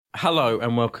Hello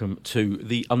and welcome to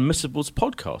the Unmissables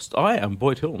podcast. I am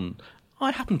Boyd Hilton.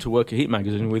 I happen to work at Heat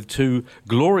Magazine with two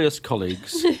glorious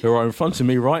colleagues who are in front of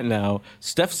me right now,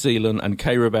 Steph Seelan and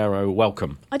Kay Ribeiro.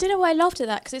 Welcome. I don't know why I laughed at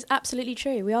that, because it's absolutely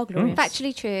true. We are glorious.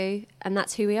 Factually true, and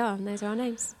that's who we are, and those are our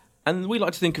names. And we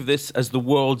like to think of this as the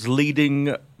world's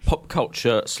leading pop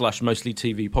culture / mostly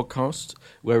TV podcast,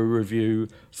 where we review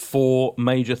 4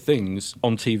 major things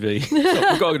on TV. So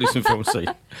we've got to do some film C.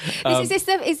 Is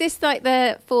this like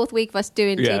the 4th week of us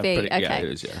doing TV? Okay. Yeah, it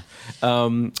is,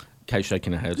 yeah. Kay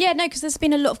shaking her head. Yeah, no, because there's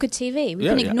been a lot of good TV. We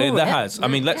can ignore it. There has. I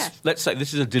mean, let's say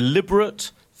this is a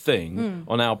deliberate thing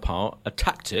on our part, a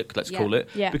tactic, let's call it,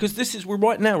 because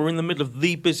we're in the middle of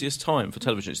the busiest time for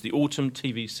television. It's the autumn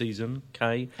TV season,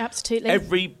 Kay. Absolutely.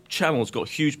 Every channel's got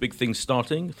huge big things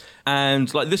starting,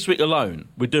 and like this week alone,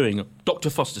 we're doing Dr.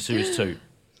 Foster Series 2.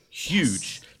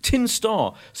 Huge. Tin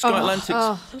Star, Sky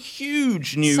Atlantic's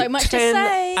huge new so much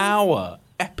 10-hour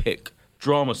epic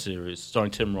drama series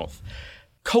starring Tim Roth.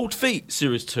 Cold Feet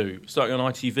Series 2, starting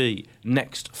on ITV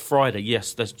next Friday.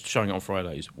 Yes, they're showing it on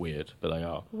Fridays. Weird, but they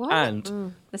are. What?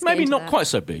 And maybe not quite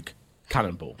so big,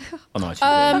 Cannonball on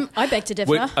ITV. I beg to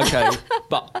differ. Okay,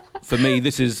 but for me,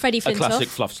 this is a classic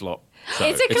fluff slot. So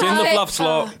It's a in the classic. fluff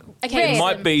slot. Okay, It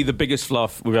might be the biggest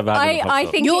fluff we've ever had in the fluff I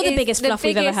slot. think You're it the is biggest fluff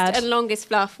we've ever had. and longest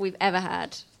fluff we've ever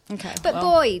had. Okay. But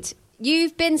Boyd,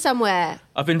 you've been somewhere.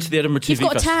 I've been to the Edinburgh TV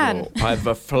got a Festival. tan. I have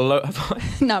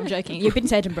a No, I'm joking. You've been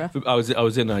to Edinburgh. I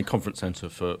was in a conference centre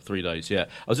for 3 days, yeah.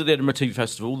 I was at the Edinburgh TV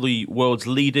Festival, the world's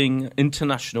leading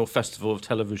international festival of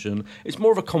television. It's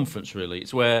more of a conference, really.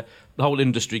 It's where the whole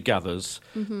industry gathers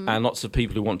and lots of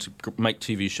people who want to make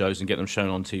TV shows and get them shown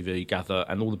on TV gather,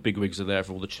 and all the bigwigs are there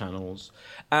for all the channels.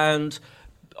 And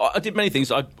I did many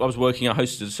things. I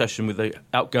hosted a session with the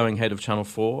outgoing head of Channel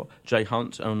 4, Jay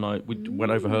Hunt, and we went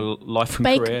over her life and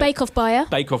career. Bake-Off buyer.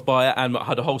 Bake-Off buyer, and I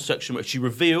had a whole section where she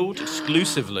revealed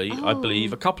exclusively, I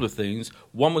believe, a couple of things.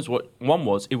 One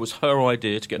was it was her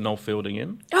idea to get Noel Fielding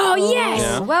in. Oh, yes.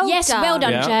 Yeah. Well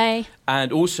done, Yeah. Jay.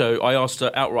 And also, I asked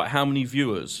her outright, how many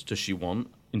viewers does she want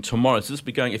in tomorrow? So this will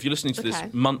be going, if you're listening to this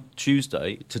month,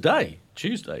 Tuesday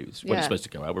is when it's supposed to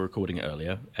go out. We're recording it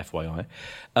earlier, FYI.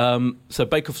 So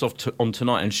Bake Off's off on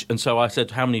tonight, and so I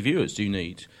said, how many viewers do you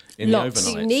need in Lots.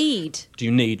 the overnight? Do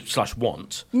you need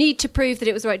 /want? Need to prove that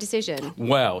it was the right decision.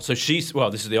 Well, this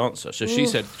is the answer. So she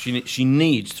said she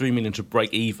needs 3 million to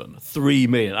break even. 3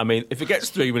 million. I mean, if it gets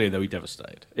 3 million, they'll be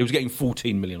devastated. It was getting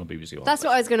 14 million on BBC One. That's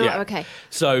what I was going to. Okay.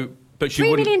 So, but she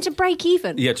 3 wouldn't. million to break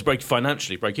even. Yeah, to break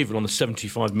even on the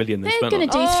 75 million they They're spent. going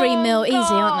to do 3 mil easy,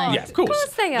 aren't they? Yeah, of course.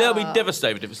 they They'll are. be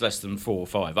devastated if it's less than 4 or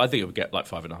 5. I think it would get like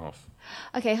 5.5.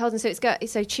 Okay, hold on.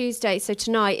 So Tuesday. So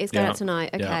tonight it's going out tonight.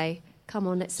 Okay. Yeah. Come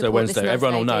on, let's So support Wednesday, this nice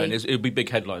everyone will know, lady. and it'll be big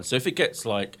headlines. So if it gets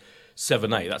like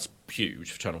 7, 8, that's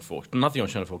huge for Channel 4. Nothing on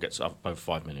Channel 4 gets up over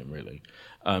 5 million, really.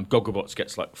 Gogglebox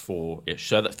gets like 4-ish.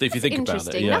 So if you think about it,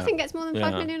 Interesting. Nothing gets more than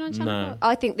 5 million on Channel 4.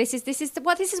 I think this is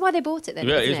why they bought it then.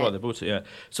 Yeah, it isn't is why they bought it, yeah.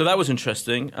 So that was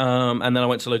interesting. And then I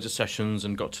went to loads of sessions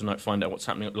and got to find out what's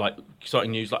happening, like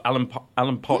exciting news, like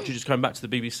Alan Partridge is coming back to the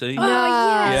BBC. Oh,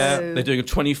 yes. Yeah, they're doing a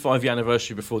 25-year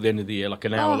anniversary before the end of the year, like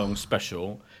an hour-long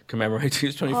special commemorating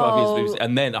its 25 years of BBC.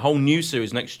 And then a whole new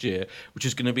series next year, which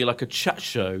is going to be like a chat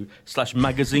show /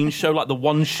 magazine show, like the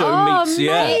One Show meets.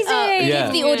 Amazing.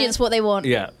 Give the audience what they want.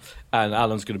 Yeah, and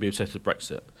Alan's going to be obsessed with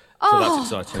Brexit. So that's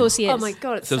exciting. Of course he is. Oh my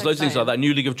God, it's So there's so loads of things like exciting. that.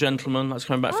 New League of Gentlemen, that's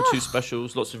coming back for 2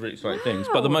 specials. Lots of really exciting things.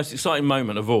 But the most exciting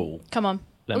moment of all, Come on.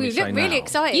 let me You say look really now,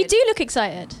 excited. You do look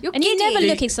excited. You're and you giddy. never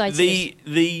look excited.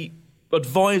 The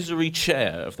advisory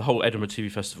chair of the whole Edinburgh TV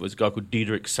Festival is a guy called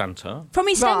Diederik Santa. From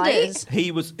EastEnders.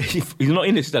 He's not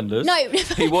in EastEnders. No. He was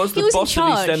the He was in boss of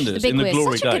charge, the EastEnders big in the whiz.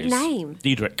 glory Such a days. good name.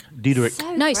 Diederik.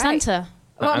 So No, great. Santa.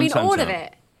 Well, I And mean, all Santa. of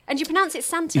it. And you pronounce it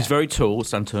Santa. He's very tall,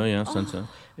 Santa. Santa.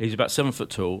 He's about 7 foot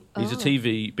tall. He's a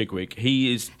TV bigwig.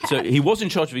 He was in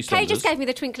charge of EastEnders. Kay just gave me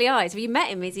the twinkly eyes. Have you met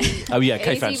him? Is he? Oh yeah,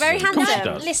 Kay Is he fancies very him. Of course she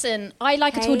handsome? does. Listen, I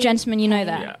like a tall Kay. gentleman, you know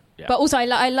that. Yeah. But also, I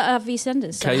love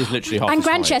EastEnders. So. Kay is literally half And his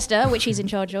height. Grantchester, which he's in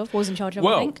charge of, was in charge of, I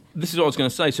Well, think. this is what I was going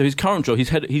to say. So his current job,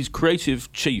 he's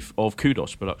creative chief of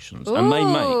Kudos Productions, and they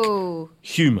make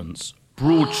Humans,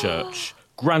 Broadchurch,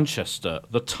 Grantchester,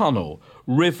 The Tunnel,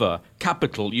 River,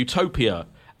 Capital, Utopia,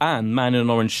 and Man in an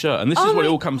Orange Shirt. And this is what it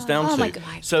all comes down to. my God.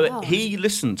 So he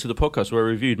listened to the podcast where I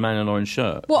reviewed Man in an Orange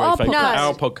Shirt. What, Very our famous- podcast?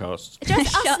 Our podcast.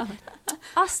 Just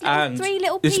us little, And 3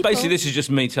 little this people. this is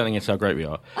just me telling us how great we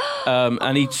are.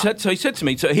 And he said to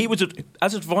me, so he was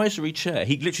as advisory chair.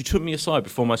 He literally took me aside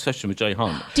before my session with Jay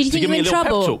Hunt Did he to think give you me were a in little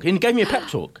trouble? pep talk. He gave me a pep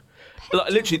talk.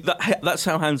 Literally, that's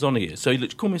how hands-on he is. So he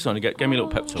literally called me son, he gave me a little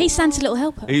pep talk. He's Santa's little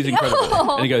helper. He's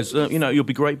incredible. And he goes, you'll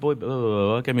be great, boy. Blah, blah,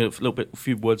 blah. Gave me a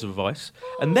few words of advice.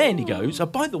 And then he goes,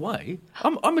 by the way,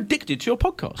 I'm addicted to your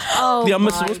podcast. The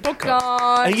Unmissables podcast.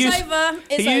 God. And he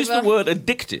It's used over. the word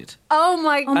addicted. Oh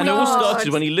my God. And it all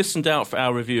started when he listened out for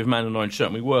our review of Man in Orange Shirt.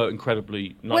 And we were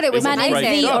incredibly nice. Well, it was Man in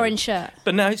amazing. the orange shirt.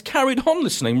 But now he's carried on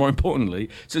listening, more importantly,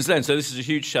 since then. So this is a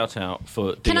huge shout-out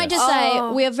for DS. Can I just say,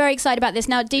 we are very excited about this.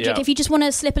 Now, Diedrich, if you just want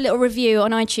to slip a little review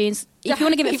on iTunes, if you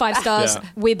want to give it 5 stars,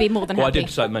 we'd be more than happy. Well,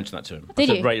 I did mention that to him. Did I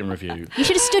said you? rate and review. You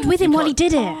should have stood with him while he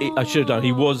did it. I should have done.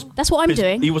 He was... That's what I'm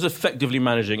doing. He was effectively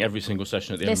managing every single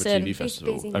session at the Listen, Edinburgh TV he's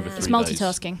Festival busy over now. 3 It's days.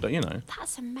 multitasking. But,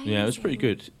 That's amazing. Yeah, it was pretty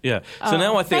good. Yeah. So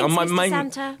now I think Thanks, Mr.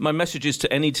 Santa. my message is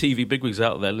to any TV bigwigs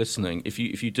out there listening, if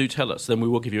you do tell us, then we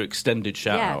will give you an extended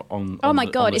shout-out on Oh my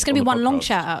the- God, on the- it's going to on be the one long podcast.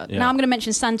 shout-out. Yeah. Now I'm going to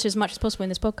mention Santa as much as possible in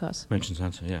this podcast. Mention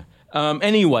Santa, yeah.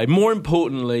 Anyway, more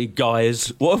importantly, guys,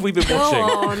 what have we been watching?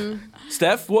 on.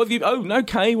 Steph, what have you... Oh, no,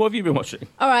 Kay, what have you been watching?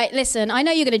 All right, listen, I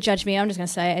know you're going to judge me. I'm just going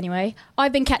to say it anyway.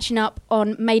 I've been catching up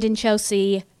on Made in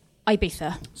Chelsea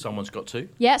Ibiza. Someone's got to.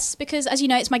 Yes, because as you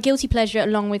know, it's my guilty pleasure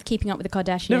along with keeping up with the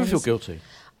Kardashians. Never feel guilty.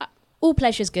 All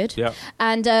pleasure's good. Yeah.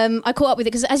 And I caught up with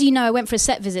it because, as you know, I went for a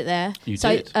set visit there. You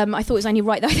so, did. I thought it was only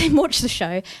right that I then watched the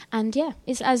show. And yeah,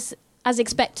 it's as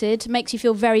expected. Makes you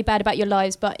feel very bad about your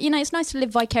lives, but it's nice to live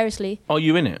vicariously. Are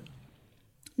you in it?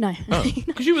 No.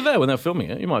 Because you were there when they were filming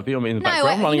it. You might be in the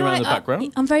background, running around in the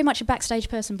background. I'm very much a backstage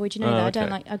person, boy. Do you know that? I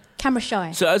don't okay. like camera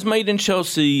shy. So as Made in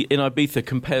Chelsea in Ibiza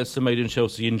compares to Made in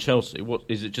Chelsea in Chelsea, what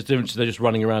is it just different? They're just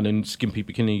running around in skimpy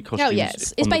bikini costumes. Oh yes,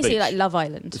 on it's the basically beach? like Love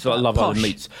Island. It's like Love Posh. Island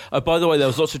meets. By the way, there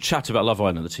was lots of chat about Love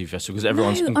Island at the TV Festival because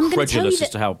everyone's No, I'm gonna tell you incredulous as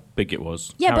that- to how big it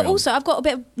was. Yeah, Carry but on. also I've got a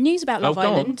bit of news about Love go on.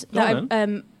 Island Go on that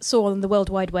I saw on the World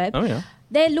Wide Web. Oh yeah.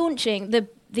 They're launching the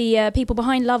people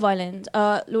behind Love Island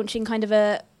are launching kind of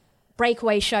a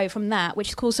breakaway show from that, which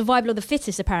is called Survival of the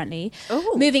Fittest, apparently.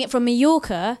 Ooh. Moving it from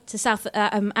Mallorca to South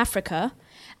Africa.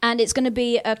 And it's going to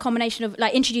be a combination of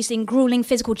like introducing grueling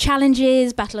physical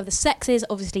challenges, battle of the sexes,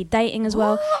 obviously dating as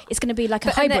well. It's going to be like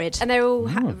a hybrid. And they're all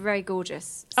very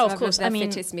gorgeous. Oh, of Survival course. their I mean,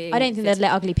 fittest being I don't think they'd fittest.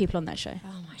 let ugly people on that show.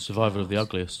 Survival of the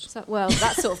ugliest. So, well,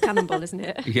 that's sort of Cannonball, isn't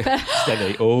it? Yeah.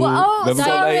 Steady. Oh, Well, remember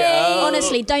sorry. that?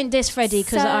 Honestly, don't diss Freddie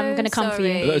because I'm going to come for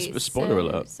you. That's a spoiler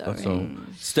alert. Sorry. That's all.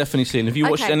 Stephanie Sean, have you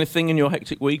watched Okay. anything in your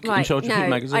hectic week in charge of Food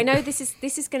Magazine? I know this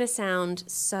is going to sound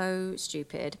so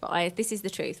stupid, but this is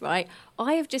the truth, right?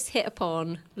 I have just hit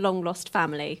upon Long Lost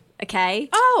Family, okay?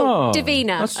 Oh,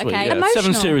 Davina, that's sweet, okay? yeah. Emotional.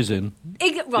 7 series in.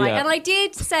 Right, Yeah. and I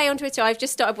did say on Twitter, I've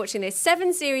just started watching this.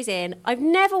 7 series in. I've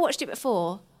never watched it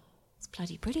before. It's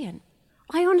bloody brilliant.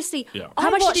 I honestly... Yeah. How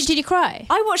much did you cry?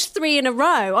 I watched 3 in a row.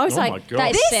 I was Oh my like, God.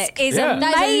 That is this sick. is Yeah.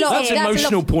 amazing. That is a lot. That's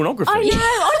emotional pornography. I know,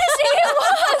 honestly, it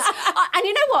was. And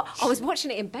you know what? I was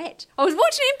watching it in bed. I was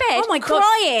watching it in bed, Oh my God.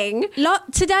 crying.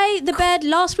 Today, the bed,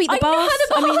 last week, the bath.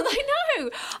 I know, I know.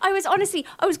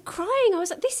 I was crying. I was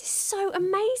like, this is so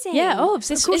amazing. Yeah,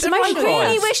 it's course I everyone emotional.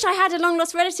 really cries. wished I had a long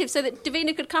lost relative so that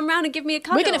Davina could come round and give me a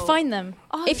cuddle. We're going to find them.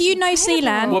 Oh, if it's you know incredible.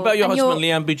 Sealand... What about your and husband,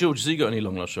 Leanne B. George? Has he got any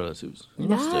long lost relatives? He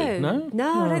must do.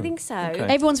 No? I don't think so. Okay.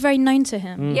 Everyone's very known to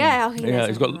him. Yeah, Yeah,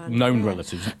 he's got known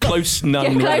relatives. Close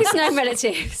known Close relatives. known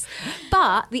relatives.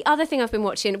 But the other thing I've been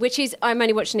watching, which is I'm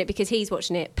only watching it because he's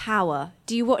watching it, Power.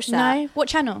 Do you watch that? No? What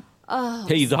channel?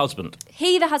 He, the husband.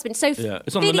 He, the husband. So Yeah,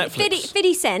 it's on the Netflix.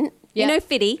 Fiddy Cent. Yeah. You know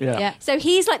Fiddy? Yeah. Yeah. So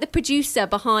he's like the producer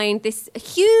behind this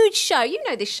huge show. You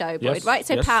know this show, Boyd, Yes, right?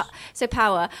 So yes.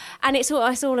 Power. And it's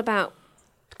all about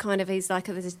kind of he's like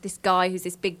this guy who's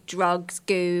this big drugs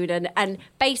goon and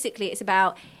basically it's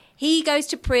about he goes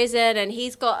to prison and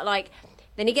he's got like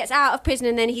then he gets out of prison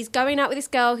and then he's going out with this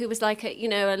girl who was like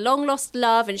a long lost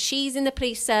love and she's in the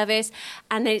police service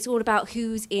and then it's all about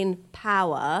who's in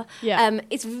power. Yeah.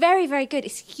 It's very, very good.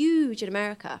 It's huge in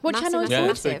America. What Massive, channel is massive, Yeah,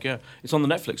 it's massive. big, yeah. It's on the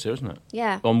Netflix here, isn't it?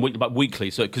 Yeah. On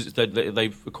weekly, so because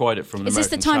they've acquired it from an Is this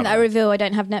the American time that I channel. reveal I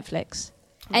don't have Netflix?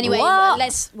 Anyway, What?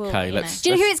 let's... Okay, let's... Do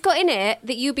you know who it's got in it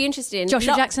that you'd be interested in?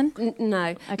 Joshua Jackson?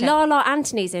 No. Okay. Lala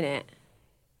Anthony's in it.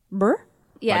 Brr?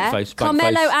 Yeah. Blankface,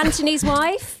 Carmelo blankface. Anthony's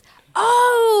wife.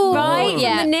 Oh! Right,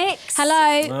 Yeah. from the Knicks.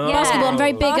 Hello. Yeah. Basketball. I'm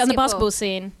very big on the Basketball. basketball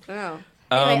scene. Oh.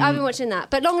 Anyway, I've been watching that.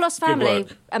 But Long Lost Family,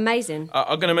 work. amazing.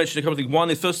 I'm going to mention a couple of things. One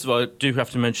is, first of all, I do have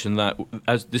to mention that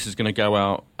as this is going to go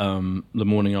out the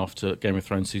morning after Game of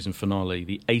Thrones season finale,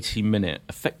 the 80-minute,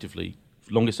 effectively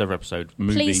longest ever episode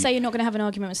movie. Please say you're not going to have an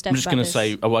argument with Steph I'm just about going to this.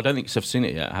 say, I don't think Steph's seen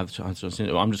it yet. Have seen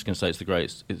it? I'm just going to say it's the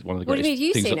greatest. It's one of the What do greatest. you mean,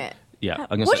 you've things seen that- it? Yeah. What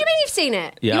do you mean you've seen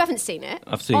it? Yeah. You haven't seen it.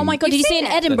 I've seen. Oh my God, did you You've see it in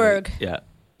seen it? Edinburgh? Yeah.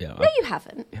 No, you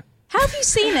haven't. How have you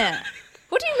seen it?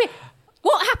 What do you mean?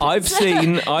 What happened?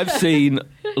 I've seen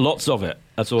lots of it.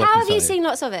 That's all I How can have you say. seen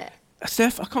lots of it?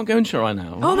 Steph, I can't go into it right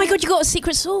now. Oh my God, you got a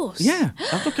secret sauce. Yeah,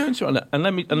 I'm not going into it right now. And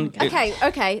let me. And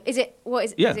Okay. Is it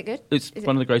Is it good? It's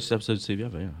one of the greatest episodes of TV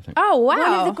ever. Yeah, I think. Oh wow,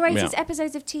 One of the greatest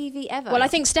episodes of TV ever. Well, I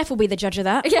think Steph will be the judge of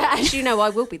that. Yeah, as you know, I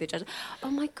will be the judge.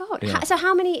 Oh my God. Yeah. So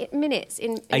how many minutes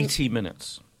in 80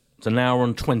 minutes. It's an hour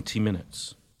and 20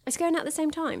 minutes. It's going out at the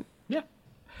same time. Yeah.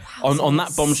 On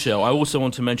that bombshell, I also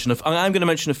want to mention. I'm going to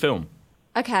mention a film.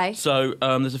 Okay. So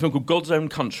there's a film called God's Own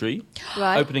Country,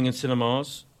 Right. opening in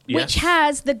cinemas. Yes. Which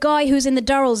has the guy who's in the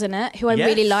Durrells in it, who I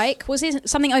really like. Was it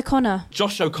something O'Connor?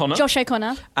 Josh O'Connor. Josh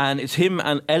O'Connor. And it's him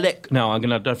and Alec. No, I don't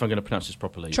know if I'm going to pronounce this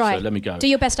properly. Try. So let me go. Do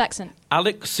your best accent.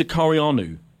 Alec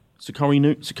Sikarianu.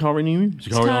 Sikarianu.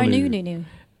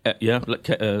 Yeah,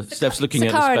 Steph's looking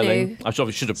at the spelling. I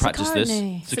should have practiced this.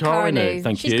 Sikarinu.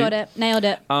 Thank you. She's got it. Nailed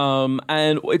it.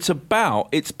 And it's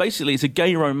a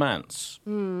gay romance,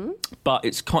 but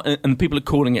it's and people are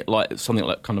calling it like something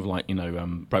like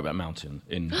Brokeback Mountain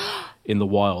in the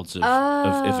wilds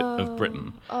of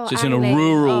Britain. So it's in a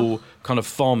rural kind of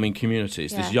farming community.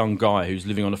 It's this young guy who's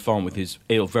living on a farm with his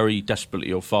very desperately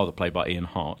ill father, played by Ian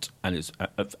Hart, and his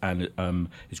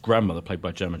grandmother, played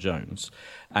by Gemma Jones.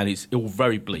 And it's all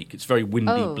very bleak. It's very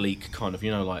windy, bleak, kind of,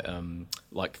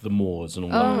 like the moors and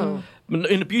all that.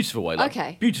 In a beautiful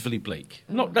way, beautifully bleak.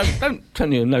 Don't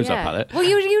turn your nose up at it. Well,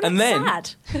 you and then,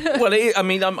 sad. Well,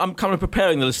 I'm kind of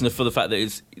preparing the listener for the fact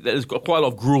that there's got quite a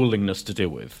lot of gruelingness to deal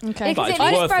with. Okay. Because at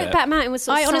least Brokeback Mountain was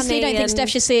I honestly don't think Steph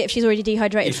should see it if she's already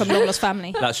dehydrated from Long Lost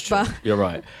Family. That's true. You're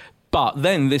right. But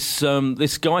then this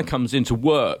guy comes into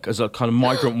work as a kind of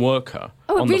migrant worker.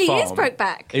 Oh, on it really the farm. is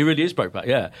Brokeback. It really is Brokeback,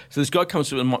 yeah. So this guy comes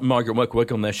to a migrant worker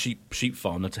working on their sheep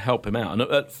farm to help him out. And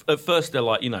at first they're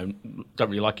like, don't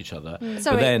really like each other.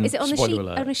 Sorry, but then, is it on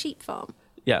a sheep farm?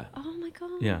 Yeah. Oh my God.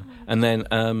 Yeah. And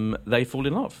then they fall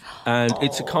in love. And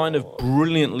it's a kind of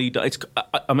brilliantly done.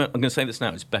 I'm going to say this now,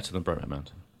 it's better than Brokeback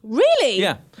Mountain. Really?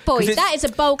 Yeah. Boyd, that is a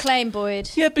bold claim,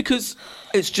 Boyd. Yeah, because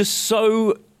it's just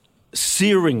so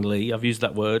searingly, I've used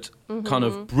that word, kind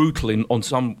of brutal in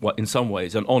some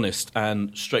ways, and honest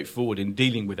and straightforward in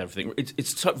dealing with everything.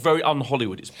 It's so very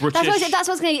un-Hollywood. It's British. That's what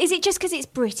I was going to. Is it just because it's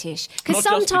British? Not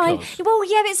sometimes, just because. well,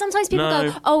 yeah, but sometimes people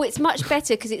go, "Oh, it's much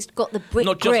better because it's got the Brit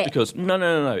Not grit." just because.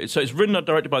 No. So it's written and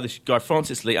directed by this guy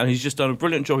Francis Lee, and he's just done a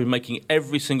brilliant job in making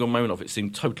every single moment of it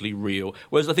seem totally real.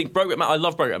 Whereas I think I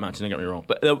love Brokeback Mountain. Don't get me wrong,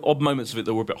 but there are odd moments of it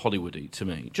that were a bit Hollywoody to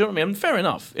me. Do you know what I mean? Fair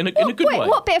enough, in a good way.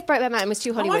 What bit of Brokeback Mountain was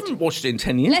too Hollywood? I haven't watched it in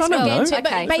 10 years. Let's I don't not get know. into it.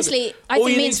 Okay. But basically, I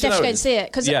think me and Steph should go and see it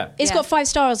because it's got 5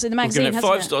 stars in the magazine. We're giving it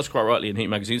 5 stars quite rightly in Heat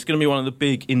magazine. It's going to be one of the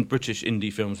big British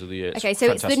indie films of the year. Okay, so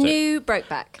fantastic. it's the new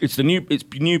Brokeback. It's new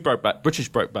Brokeback, British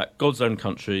Brokeback, God's Own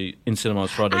Country in cinemas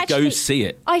Friday. Actually, go see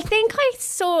it. I think I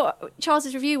saw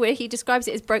Charles's review where he describes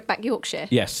it as Brokeback Yorkshire.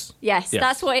 Yes,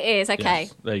 that's what it is. Okay,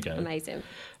 yes, there you go. Amazing.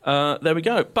 There we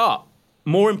go. But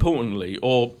more importantly,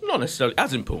 or not necessarily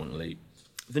as importantly,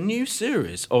 the new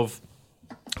series of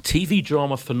TV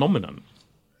drama phenomenon,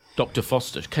 Dr.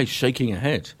 Foster. Kay's shaking her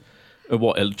head.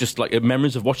 What? Just like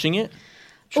memories of watching it?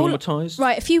 Traumatised?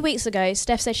 Right, a few weeks ago,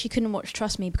 Steph said she couldn't watch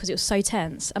Trust Me because it was so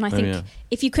tense. And I think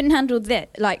if you couldn't handle that,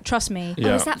 like, Trust Me. Yeah.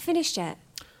 Oh, is that finished yet,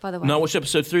 by the way? No, I watched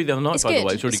episode 3 the other night, by the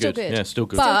way. It's really good. Yeah, still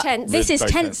good. But still tense. this is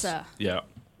very tenser. Tense. Yeah.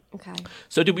 Okay.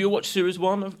 So did we all watch series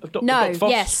 1 of Dr. No. Foster?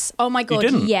 Yes. Oh my God,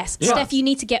 yes. Yeah. Steph, you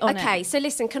need to get on it. Okay, so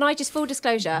listen, can I just full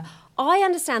disclosure? I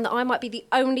understand that I might be the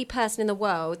only person in the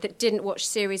world that didn't watch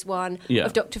series 1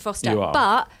 of Dr. Foster. You are.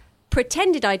 But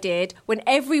pretended I did when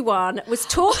everyone was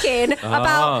talking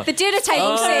about the dinner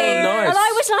table scene. Nice. And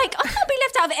I was like, I can't be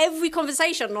left out of every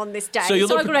conversation on this day. So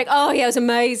you're I'm like, oh yeah, it was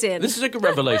amazing. This is like a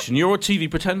revelation. You're a TV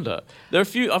pretender. There are a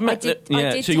few I've met. I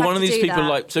did so you're one of have to these do people that.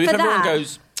 like. So if For everyone that.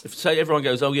 goes. Say everyone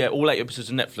goes, oh yeah, all 8 episodes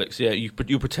of Netflix. Yeah,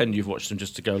 you pretend you've watched them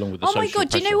just to go along with the Oh social my God,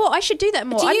 do you pressure. know what? I should do that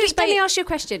more. Let me ask you a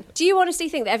question. Do you honestly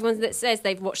think that everyone that says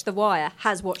they've watched The Wire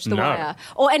has watched The Wire?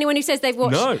 Or anyone who says they've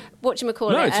watched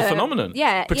whatchamacallit? No, it's a phenomenon.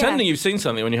 Yeah. Pretending you've seen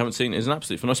something when you haven't seen it is an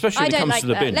absolute phenomenon, especially when it comes to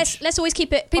the binge. Let's always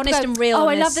keep it People honest go, and real. Oh,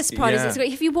 I on love this. The Sopranos. Yeah. It's great.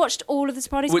 Have you watched all of The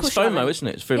Sopranos? Well, it's FOMO, isn't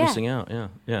it? It's fear of missing out.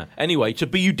 Yeah. Anyway,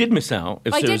 but you did miss out.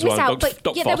 I did miss out, but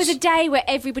there was a day where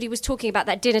everybody was talking about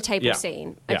that dinner table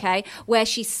scene, where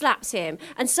she slaps him.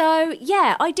 And so,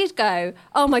 yeah, I did go,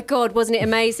 oh my God, wasn't it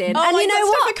amazing? Oh and my you know God,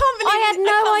 what? Steph, I had can't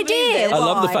no believe idea. this. I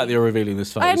love the why. fact that you're revealing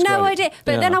this fact. I had It's no great. idea.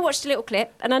 But Yeah. then I watched a little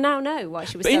clip and I now know why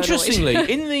she was But so interestingly,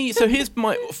 annoyed. so here's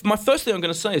my first thing I'm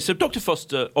going to say is, so Dr.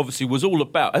 Foster obviously was all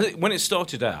about, I think when it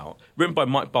started out, written by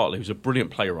Mike Bartley, who's a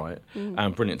brilliant playwright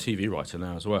and brilliant TV writer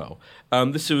now as well.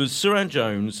 This was Suran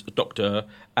Jones, a doctor,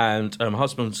 and her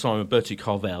husband Simon Bertie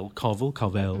Carvel.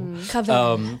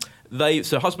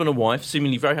 So husband and wife,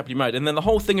 seemingly very happily married. And then the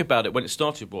whole thing about it when it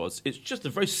started was, it's just a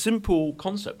very simple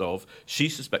concept of she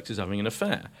suspects he's having an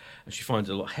affair. And she finds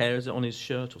a lot of hair, is it on his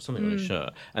shirt or something on his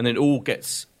shirt? And then it all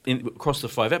gets, across the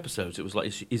 5 episodes, it was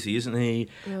like, is he, isn't he?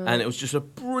 And it was just a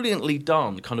brilliantly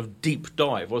done kind of deep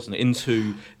dive, wasn't it,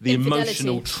 into the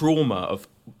emotional trauma of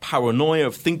paranoia,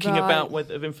 of thinking about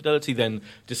of infidelity, then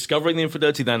discovering the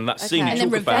infidelity, then that scene you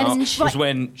talk about was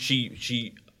when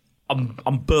she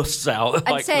bursts out and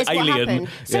like says alien. What happened.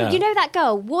 So you know that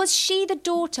girl, was she the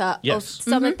daughter of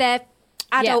some of their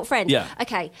adult friends? Yeah.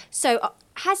 Okay, so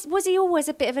was he always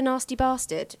a bit of a nasty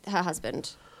bastard, her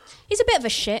husband? He's a bit of a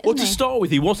shit, Well, to start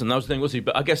with, he wasn't. That was the thing, was he?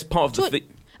 But I guess part of the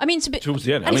thing... I mean, it's a bit... Towards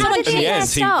the end. And how did the affair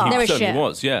start? He certainly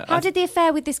was, yeah. How did the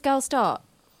affair with this girl start?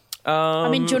 I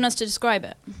mean, do you want us to describe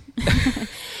it?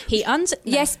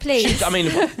 Yes, please. I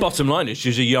mean, bottom line is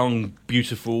she's a young,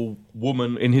 beautiful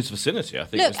woman in his vicinity, I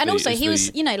think. Look, and also he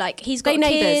was, you know, like, he's got a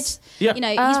kid. Yeah. You know,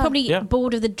 he's probably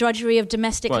bored of the drudgery of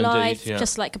domestic life, indeed,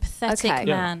 just like a pathetic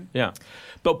man. Yeah.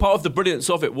 But part of the brilliance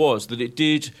of it was that it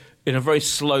did, in a very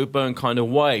slow burn kind of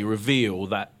way, reveal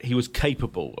that he was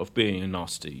capable of being a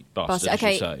nasty bastard, as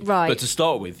you say. Right. But to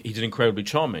start with, he did incredibly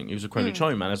charming. He was incredibly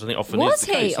charming man, as I think often was is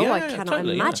the case. Was he? I cannot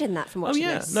imagine that from watching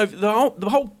this. No, the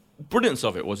whole brilliance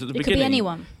of it was at the beginning. It could be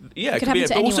anyone. Yeah, it could be.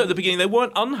 But also at the beginning, they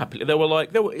weren't unhappy. They were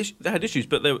like they had issues,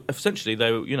 but they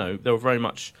were very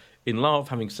much in love,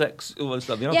 having sex, all this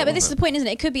stuff. Yeah, but this is the point, isn't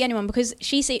it? It could be anyone because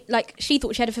she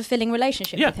thought she had a fulfilling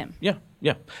relationship with him.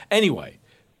 Yeah. Anyway,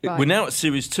 we're now at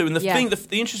series 2, and the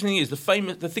interesting thing is the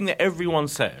thing that everyone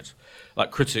said, like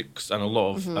critics and a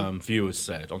lot of viewers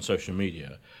said on social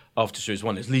media after series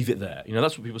 1, is leave it there. You know,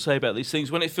 that's what people say about these things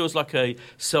when it feels like a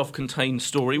self-contained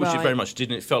story, which it very much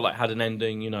didn't. It felt like it had an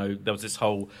ending. You know, there was this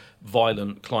whole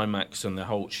violent climax, and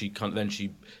she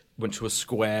went to a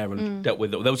square and dealt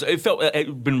with it. It felt it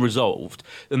had been resolved,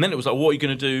 and then it was like, what are you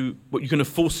going to do? What, you're going to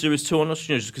force series 2 on us?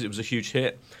 You know, just because it was a huge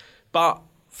hit. But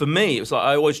for me, it was like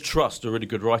I always trust a really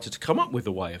good writer to come up with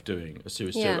a way of doing a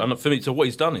series 2. And for me, so what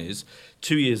he's done is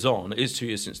 2 years on. It is 2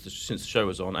 years since the show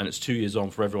was on, and it's 2 years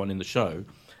on for everyone in the show,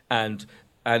 and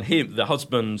him, the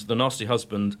husband, the nasty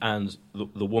husband, and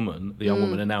the woman, the young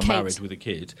woman, are now Kate. married with a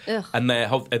kid, and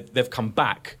they've come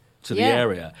back to the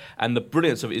area. And the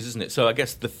brilliance of it is, isn't it? So I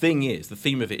guess the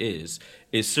theme of it is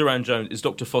Suran Jones, is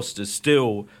Dr. Foster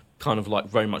still kind of like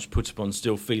very much put upon,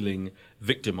 still feeling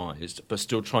victimised, but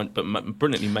still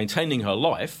brilliantly maintaining her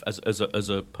life as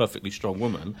a perfectly strong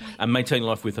woman, and maintaining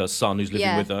life with her son who's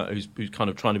living with her, who's kind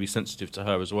of trying to be sensitive to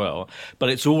her as well. But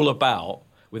it's all about,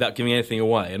 without giving anything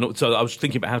away. And so I was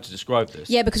thinking about how to describe this.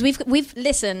 Yeah, because we've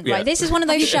listened, right? This is one of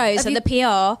those shows that the PR...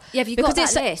 Yeah, have you got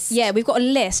that list? Yeah, we've got a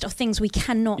list of things we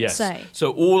cannot say.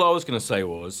 So all I was going to say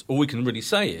was, all we can really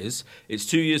say is, it's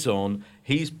 2 years on,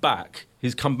 he's back,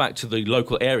 he's come back to the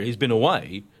local area, he's been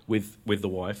away with the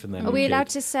wife and then... Are we allowed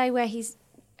to say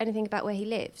anything about where he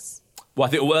lives? Well, I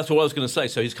think that's what I was going to say.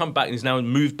 So he's come back and he's now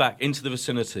moved back into the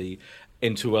vicinity,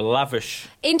 into a house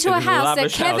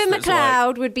that Kevin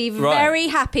MacLeod would be very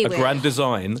happy with. A grand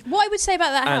design. What I would say about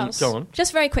that house, go on.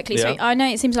 just very quickly, so I know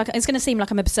it's going to seem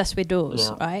like I'm obsessed with doors,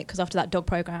 right? Because after that dog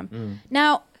program.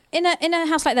 Now, in a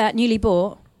house like that, newly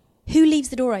bought, who leaves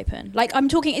the door open? Like, I'm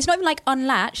talking, it's not even like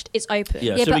unlatched, it's open.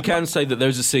 Yeah, so we can say that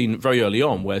there's a scene very early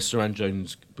on where Suran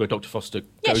Jones, where Dr. Foster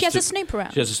goes she has a snoop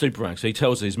around. She has a snoop around. So he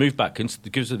tells her he's moved back,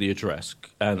 gives her the address,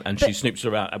 and she snoops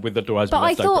around with the door open. But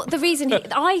I thought the reason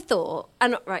again,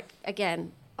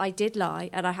 I did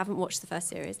lie, and I haven't watched the first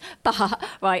series. But,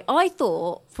 I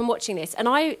thought from watching this, and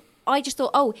I just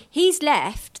thought, he's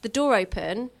left the door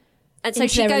open, and so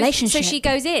she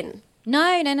goes in.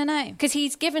 No. Because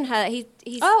he's given her. He's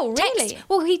really?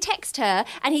 He texted her,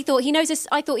 and he thought he knows us.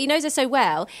 I thought he knows her so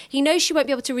well. He knows she won't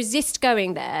be able to resist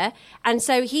going there, and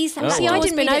so he's. See, I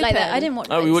didn't read it like that. I didn't watch.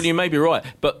 Well, you may be right,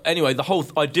 but anyway, the whole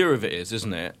idea of it is,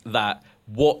 isn't it, that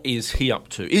what is he up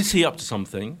to? Is he up to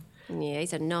something? Yeah,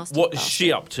 he's a nasty. What is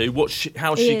she up to?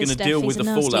 How's she going to deal with the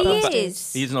fallout? He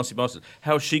is a nasty bastard.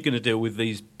 How's she going to deal with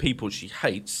these people she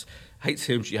hates? Hates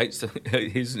him. She hates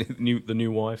the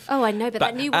new wife. Oh, I know, but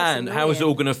that new wife. And how is it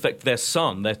all going to affect their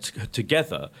son? They're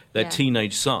together. Their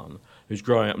teenage son, who's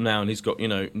growing up now, and he's got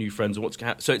new friends. And what's going to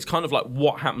happen? So it's kind of like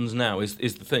what happens now is the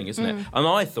thing, isn't it? And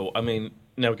I thought,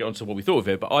 now we get on to what we thought of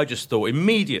it, but I just thought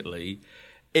immediately.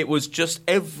 It was just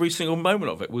every single moment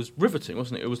of it was riveting,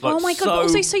 wasn't it? It was like, oh my God, but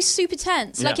also so super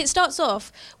tense. Like, it starts off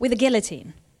with a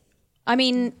guillotine. I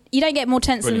mean, you don't get more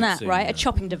tense Brilliant than that, scene, right? yeah. A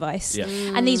chopping device. Yeah.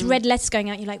 And these red letters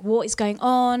going out, you're like, what is going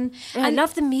on? And I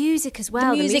love the music as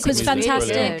well. The music was really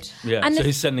fantastic. good. Yeah, And so the-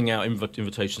 he's sending out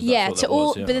invitations. Yeah, that's to what that all.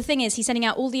 was, yeah. But the thing is, he's sending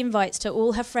out all the invites to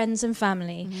all her friends and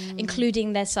family,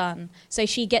 including their son. So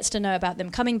she gets to know about them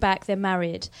coming back. They're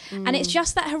married, and it's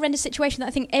just that horrendous situation that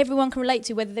I think everyone can relate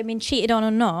to, whether they've been cheated on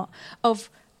or not. Of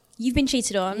you've been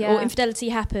cheated on, Yeah. or infidelity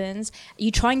happens.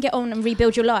 You try and get on and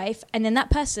rebuild your life, and then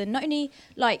that person not only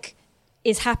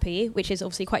is happy, which is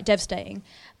obviously quite devastating,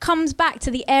 comes back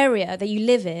to the area that you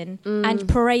live in and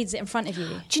parades it in front of you.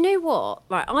 Do you know what?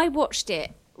 Right, I watched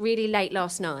it really late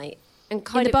last night. And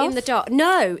kind In the of in bath? the dark.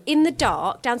 No, in the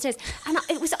dark downstairs. And I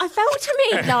felt to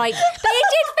me like, but it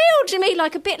did feel to me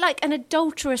like a bit like an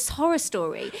adulterous horror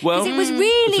story. Well, because it was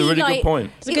really it's a really like, good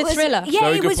point. It's a good thriller. Yeah,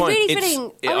 Very it good was point. really It's-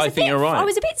 thrilling. I think you're right. I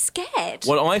was a bit scared.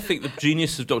 Well, I think the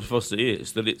genius of Dr. Foster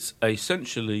is that it's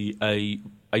essentially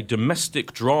a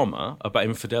domestic drama about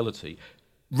infidelity,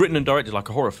 written and directed like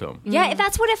a horror film. Yeah,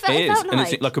 that's what it felt And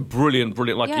like. it's like a brilliant,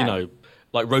 Yeah.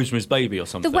 like Rosemary's Baby or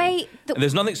something. The way And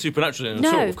there's nothing supernatural in it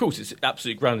at all. Of course, it's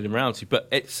absolutely grounded in reality, but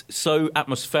it's so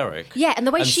atmospheric. Yeah, and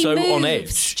the way she so moves, on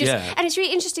edge. Yeah. And it's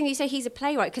really interesting you say he's a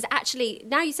playwright, because actually,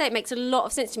 now you say it makes a lot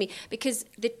of sense to me, because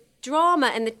the drama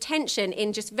and the tension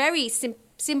in just very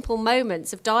simple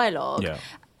moments of dialogue. Yeah.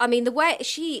 I mean, the way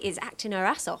she is acting her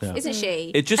ass off, isn't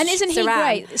she? It just- And isn't he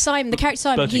Saran. great? Simon, the character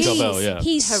Simon, Bertie Carvel, yeah.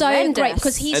 he's so Horrendous. great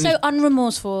because he's And so he's-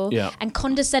 unremorseful Yeah. and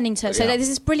condescending to her. So Yeah. there's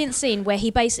this brilliant scene where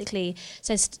he basically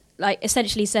says,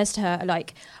 essentially says to her,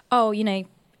 oh,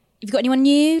 you've got anyone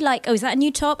new? Oh, is that a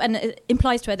new top? And it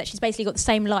implies to her that she's basically got the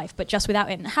same life, but just without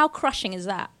it. And how crushing is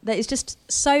that? That is just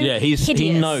so hideous.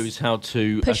 He knows how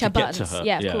to Push her get to buttons. her.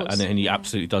 Yeah, of course. And he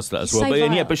absolutely does that as He's well. so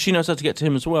vile. But she knows how to get to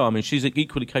him as well. I mean, she's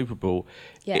equally capable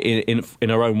Yeah. in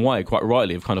her own way, quite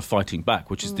rightly, of kind of fighting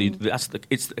back, which is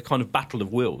it's a kind of battle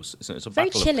of wills, isn't it? It's a Very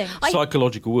battle chilling. of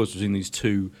psychological wills between these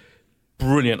two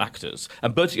brilliant actors.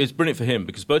 And it's brilliant for him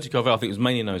because Bertie Carvel, I think, was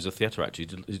mainly known as a theatre actor. He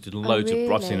did loads of.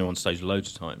 I've seen him on stage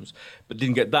loads of times, but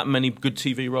didn't get that many good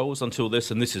TV roles until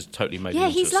this. And this has totally made him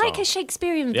into he's a like star. a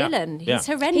Shakespearean Yeah. villain. Yeah. He's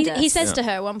horrendous. He says to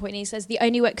her at one point, he says the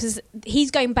only way, because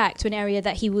he's going back to an area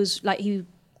that he was he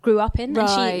grew up in, and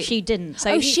Right. she didn't.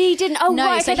 So she didn't. Oh, no.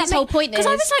 right. So Okay, his whole point is because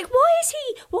I was like,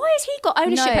 why has he got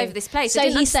ownership over this place? I So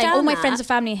didn't he's saying, understand all my that. friends and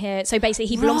family are here. So basically,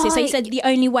 he belongs here. So he Right. said, the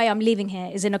only way I'm leaving here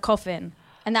is in a coffin.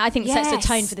 And that, I think, sets the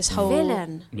tone for this whole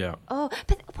villain. Yeah. Oh,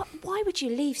 but why would you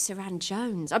leave Saran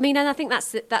Jones? I mean, and I think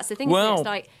that's the thing. Well, it's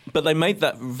like, but they made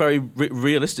that very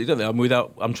realistic, don't they?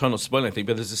 I'm trying not to spoil anything,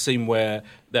 but there's a scene where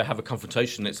they have a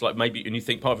confrontation. It's like maybe, and you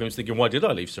think part of him is thinking, why did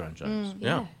I leave Saran Jones?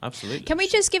 Yeah, absolutely. Can we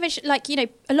just give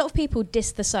a lot of people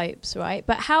diss the soaps, right?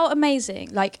 But how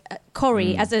amazing,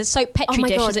 Corrie as a soap petri Oh my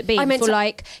dish God. has it been I meant for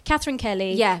to- Catherine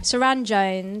Kelly, Yeah. Saran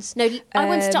Jones, no, I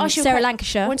wanted to ask you. Sarah I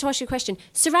Lancashire. want to ask you a question.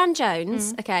 Saran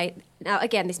Jones. Okay, now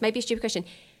again, this may be a stupid question.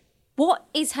 What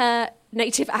is her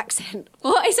native accent?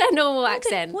 What is her normal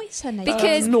accent? What is her native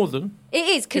Because Northern. it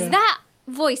is, because that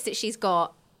voice that she's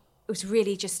got, it was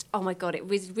really just, oh my God, it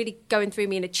was really going through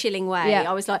me in a chilling way. Yeah.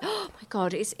 I was like, oh my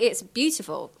God, it's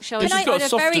beautiful. She's got a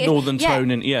softer northern tone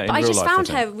in but in I real just life, found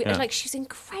I think. her, Yeah. she was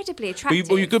incredibly attractive.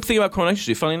 Well, the good thing about Coronation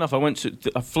Street, funny enough,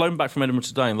 I've flown back from Edinburgh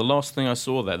today, and the last thing I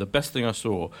saw there, the best thing I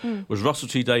saw, was Russell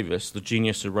T Davies, the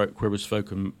genius who wrote Queer as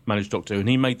Folk and managed Doctor Who, and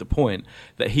he made the point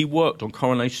that he worked on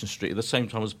Coronation Street at the same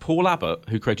time as Paul Abbott,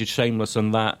 who created Shameless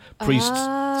and that Priest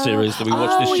series that we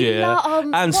watched this year,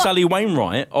 and Sally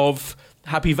Wainwright of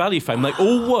Happy Valley fame. They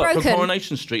all worked on Broken.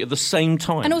 Coronation Street at the same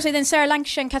time. And also then Sarah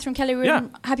Lancashire and Catherine Kelly were Yeah.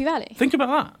 in Happy Valley. Think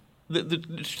about that. The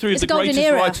three of It's the a golden greatest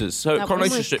era. writers. So Oh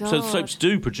Coronation my Street, God. so soaps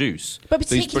do produce But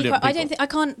these particularly, brilliant people. I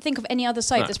can't think of any other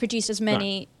soap No. that's produced as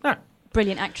many No.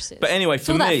 brilliant actresses. But anyway, it's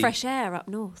for all that me, fresh air up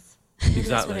north. That's what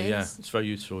exactly, it yeah, is. it's very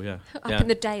useful, yeah, Up yeah. in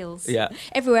the Dales. yeah.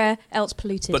 Everywhere else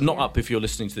polluted. But not yeah. up if you're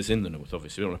listening to this in the north.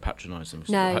 Obviously, we don't want to patronise them.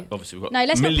 No. Obviously, we've got No,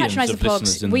 let's not millions patronise the of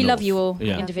listeners pogs. in We the love north. you all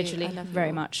Yeah. individually I love you very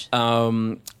all. much.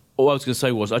 All I was going to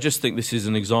say was, I just think this is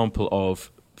an example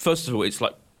of. First of all, it's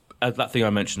like that thing I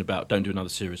mentioned about don't do another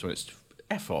series when it's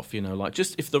F off.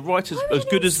 Just if the writer's Why would as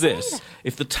good anyone as say this, that?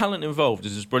 if the talent involved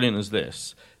is as brilliant as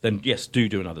this, then yes, do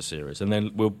another series, and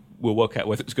then we'll work out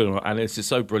whether it's good or not. And it's just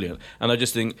so brilliant, and I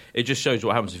just think it just shows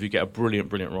what happens if you get a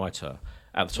brilliant writer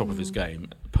at the top of his game.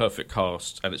 Perfect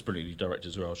cast, and it's brilliantly directed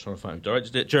as well. I was trying to find who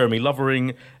directed it. Jeremy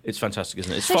Lovering. It's fantastic,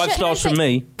 isn't it? It's 5 stars from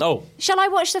me. Oh, shall I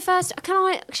watch the first?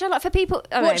 Shall I for people?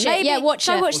 Watch it. Yeah, watch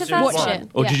shall it. I watch the first Watch one? it.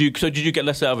 or Yeah. did you get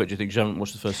less out of it? Do you think you haven't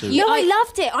watched the first series? No, I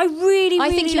loved it. I really, I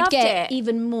really think you'd loved get it.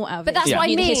 even more out of But it. that's if what I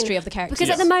you knew mean. the history of the characters. Because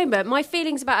at the moment, my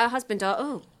feelings about her husband are,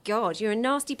 oh, God, you're a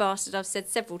nasty bastard, I've said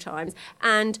several times.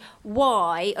 And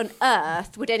why on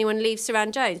earth would anyone leave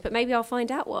Saran Jones? But maybe I'll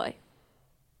find out why.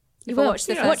 If I watch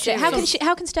the first watch it. series.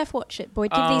 How can Steph watch it, Boyd?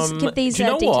 Give these do you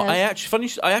know details. what?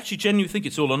 I actually genuinely think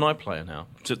it's all on iPlayer now.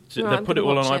 They I'm put it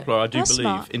gonna all on watch it. iPlayer, I do That's believe,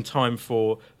 smart. in time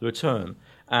for the return.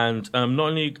 And not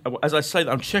only, as I say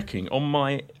that, I'm checking on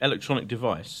my electronic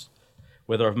device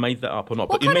whether I've made that up or not.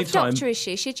 What but in kind the of meantime, doctor is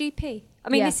she? Is she a GP? I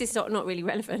mean, Yeah. this is not really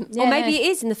relevant. Yeah, or maybe no. it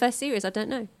is in the first series, I don't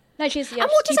know. No, she's. Yeah,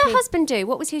 And what she's does her GP. husband do?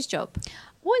 What was his job?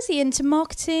 What is he into?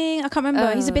 Marketing? I can't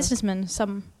remember. He's a businessman.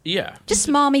 yeah. Just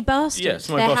smarmy bastard. Yes,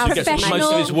 my They're boss who gets most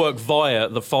professional. of his work via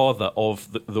the father of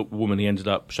the woman he ended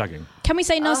up shagging. Can we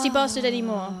say nasty bastard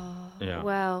anymore? Yeah.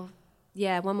 Well,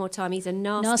 yeah, one more time. He's a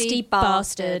nasty, Nasty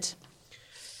bastard. bastard.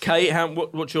 Kate,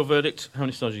 what's your verdict? How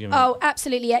many stars are you giving? Oh,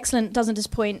 absolutely excellent. Doesn't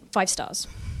disappoint. 5 stars.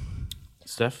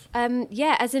 Steph?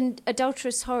 Yeah, as in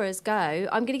adulterous horrors go,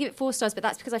 I'm going to give it 4 stars, but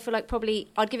that's because I feel like probably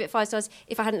I'd give it 5 stars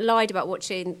if I hadn't lied about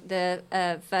watching the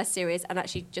first series and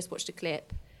actually just watched a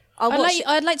clip.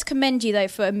 I'd like to commend you though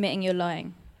for admitting you're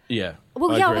lying. Yeah.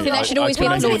 Well, I yeah, agree. well, that should always be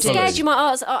I was a bit applauded. scared you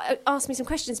might ask me some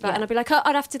questions about it, and I'd be like, oh,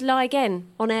 I'd have to lie again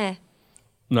on air.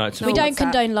 No, it's a We full, don't what's that?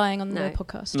 condone lying on No. the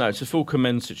podcast. no, it's a full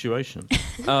commend situation.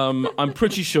 I'm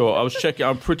pretty sure, I was checking,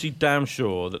 I'm pretty damn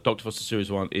sure that Dr. Foster Series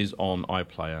 1 is on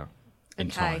iPlayer in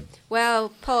time.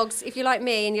 Well, Pogs, if you're like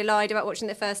me and you lied about watching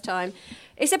it the first time,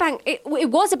 it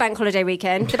was a bank holiday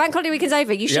weekend. The bank holiday weekend's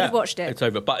over. You should have watched it. It's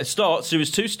over. But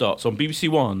Series 2 starts on BBC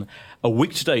One a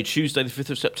week today, Tuesday the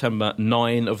 5th of September,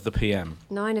 9 of the PM.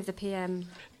 9 of the PM.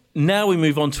 Now we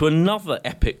move on to another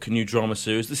epic new drama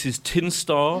series. This is Tin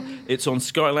Star. It's on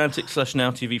Sky Atlantic /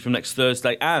 Now TV from next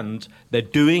Thursday. And they're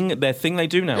doing their thing they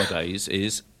do nowadays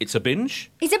is it's a binge.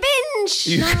 It's a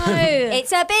binge! No.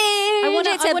 It's a binge!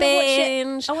 It's a wanna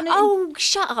binge! watch it. Oh,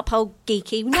 shut up, old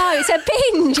geeky. No, it's a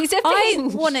binge! It's a I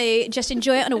binge! want to just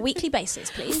enjoy it on a weekly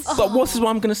basis, please. But what is what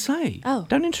I'm going to say? Oh.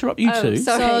 Don't interrupt you two.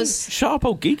 sorry. Shut up,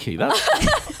 old geeky.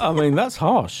 That's, I mean, that's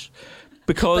harsh.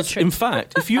 Because, in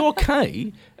fact, if you're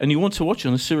okay and you want to watch it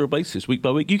on a serial basis week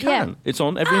by week, you can. Yeah. It's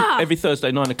on every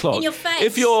Thursday, 9 o'clock. In your face.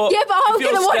 If you're, Yeah, but I'm if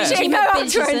you're going to watch Steph- it and go up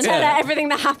to her and tell Yeah. her everything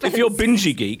that happens. If you're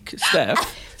bingy geek,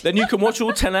 Steph, then you can watch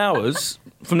all 10 hours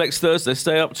from next Thursday,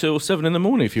 stay up till 7 in the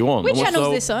morning if you want. Which And watch channel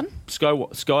the is this on?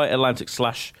 Sky Atlantic /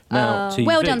 Now TV.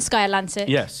 Well done, Sky Atlantic.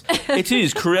 Yes. It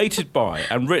is created by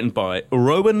and written by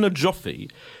Rowan Najofi,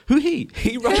 who he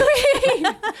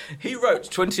wrote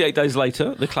 28 Days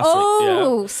Later, the classic.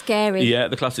 Oh, scary. Yeah,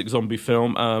 the classic zombie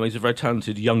film. He's a very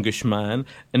talented youngish man,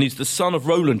 and he's the son of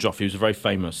Roland Joffe, who's a very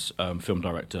famous film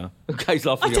director. Okay, he's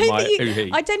laughing at my who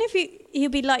he. I don't know if he'll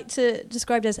be like to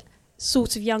described as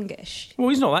sort of youngish. Well,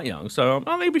 he's not that young, so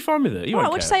I think he'll be fine with it. He Right,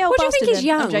 won't what'd you care. say, old What do you bastard? think he's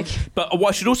then? I'm young? joking. But what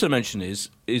I should also mention is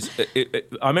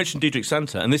I mentioned Diedrich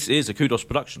Santa, and this is a Kudos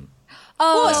production.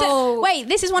 Oh, so, wait,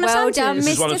 this is one of well Santa's. done, This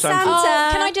is one Mr. of Santa's. Santa. Oh,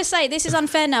 can I just say this is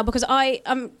unfair now because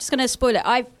I'm just going to spoil it.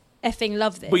 I effing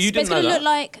love this. Well, you But it's didn't going know to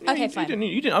that. look like okay, You fine.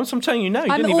 didn't. I'm telling you now.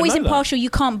 You I'm didn't even always know that. impartial. You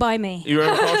can't buy me. You're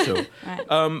impartial.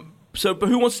 Right. So, but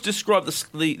who wants to describe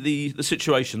the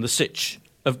situation, the sitch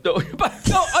of? No, I'll do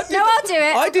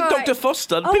it. I did All right. Dr.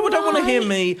 Foster. All People don't want to hear right.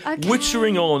 me Okay.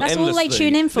 wittering on That's all endlessly. they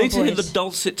tune in for, They need to hear boys. the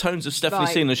dulcet tones of Stephanie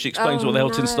Right. Seen as she explains what the hell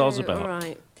Tin Star's about. All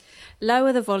right.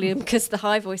 Lower the volume because the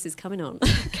high voice is coming on.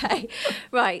 Okay.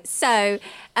 Right. So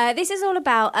this is all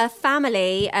about a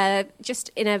family just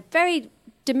in a very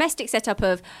domestic setup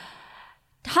of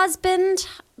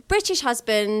British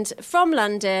husband from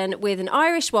London with an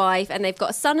Irish wife, and they've got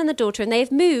a son and a daughter, and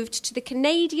they've moved to the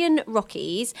Canadian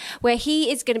Rockies where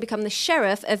he is going to become the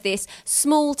sheriff of this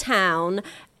small town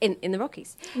in the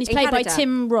Rockies. And he's in played by Canada.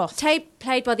 Tim Roth.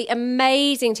 Played by the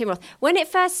amazing Tim Roth. When it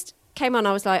first came on,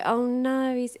 I was like, oh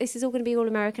no, this is all going to be all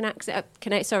American accent.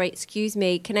 Canadian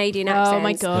accents. Oh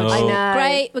my god! Oh. I know.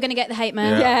 Great, we're going to get the hate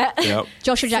man. Yeah. Yep.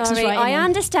 Joshua Jackson's Sorry, right. I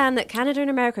understand that Canada and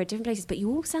America are different places, but you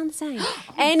all sound the same.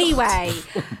 Anyway.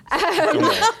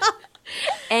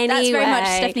 That's very much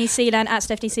Stephanie Sealand at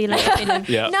Stephanie Sealand opinion.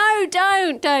 Yeah. No,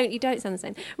 don't. You don't sound the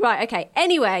same. Right, okay.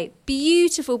 Anyway,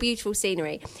 beautiful, beautiful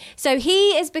scenery. So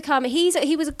he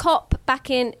was a cop back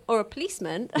in, or a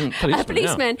policeman,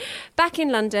 policeman, back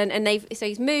in London, and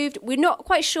he's moved. We're not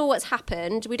quite sure what's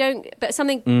happened. We don't, but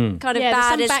something kind of Yeah,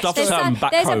 bad. there's some Stuff's happened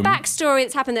back there's a home. backstory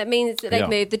that's happened that means that they've Yeah.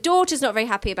 moved. The daughter's not very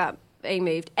happy about being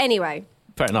moved. Anyway.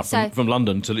 Fair enough. So- from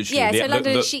London to literally Yeah, so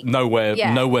London,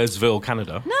 nowheresville,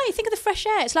 Canada. No, you think of the fresh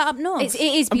air. It's like up north. It is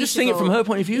beautiful. I'm just seeing it from her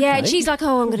point of view. Yeah, Kate. and she's like,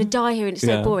 oh, I'm going to die here, and it's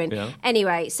so Yeah, boring. yeah.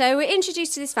 Anyway, so we're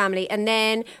introduced to this family, and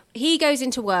then he goes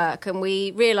into work, and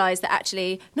we realise that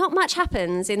actually not much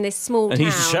happens in this small town. And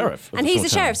he's the sheriff of And the he's small the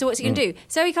sheriff, town. so what's he going to do?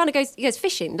 So he kind of goes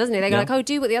fishing, doesn't he? They go Yeah. like, oh,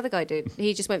 do what the other guy did.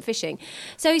 He just went fishing.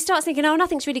 So he starts thinking, oh,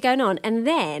 nothing's really going on. And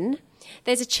then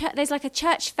there's like a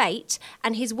church fete,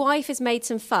 and his wife has made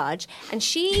some fudge, and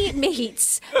she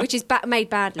meets, which is made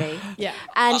badly. Yeah.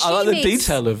 And I she like the meets,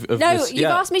 detail of no, this. you've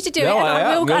Yeah. asked me to do No, it, and I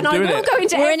I will am. go Doing it.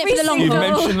 into We're in it every for the long single.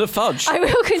 You've mentioned the fudge. I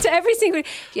will go into every single.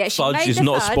 Yeah, she Fudge made is the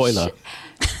not a fudge. spoiler.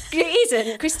 It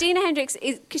isn't. Christina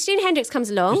Hendricks comes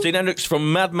along. Christine Hendricks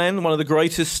from Mad Men, one of the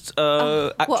greatest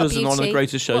actors and one of the beauty.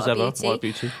 greatest shows What a ever. beauty. What a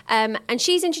beauty. And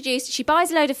she's introduced. She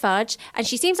buys a load of fudge, and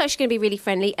she seems like she's going to be really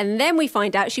friendly. And then we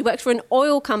find out she works for an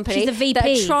oil company She's the VP. that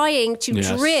are trying to Yes.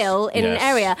 drill in an Yes.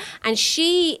 area, and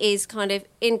she is kind of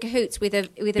in cahoots with a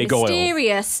Big oil.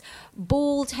 mysterious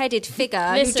bald-headed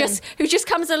figure Listen. who just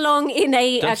comes along in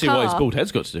a Don't see car. what his bald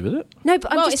head's got to do with it. No,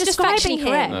 but I'm Well, just it's just describing factually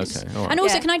him. correct. Okay, all right. And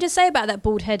also, Yeah. can I just say about that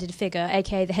bald-headed figure,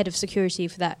 aka the head of security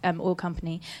for that oil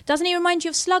company? Doesn't he remind you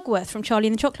of Slugworth from Charlie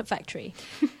and the Chocolate Factory?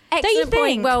 Excellent you point,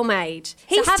 think? well made.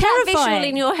 He's so have that terrifying. visual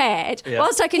in your head Yeah.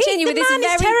 whilst I continue with The this man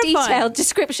is very terrifying. detailed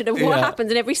description of what Yeah. happens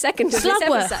in every second of this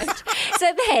Slugworth. episode. So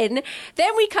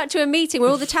then we cut to a meeting where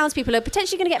all the townspeople are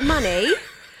potentially going to get money.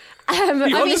 You're Over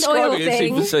this oil describing it,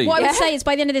 seem to thing. see. What I Yeah. would say is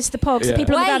by the end of this, the pod, Yeah.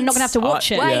 people on the ground are not Wait. going to have to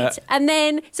watch it. Wait, Yeah. and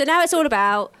then so now it's all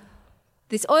about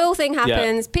this oil thing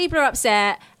happens. People are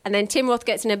upset, and then Tim Roth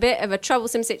gets in a bit of a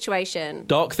troublesome situation.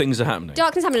 Dark things are happening.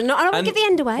 Darkness happening. I don't want to give the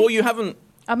end away. Well, you haven't.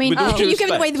 I mean, With all due you've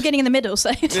given away respect. the beginning and the middle,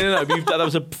 so... No, but that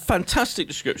was a fantastic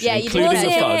description, Yeah, you did. including the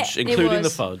Was it? fudge, It including the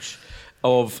was. fudge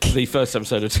of the first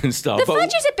episode of Tin Star. The But-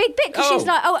 fudge is a big bit because she's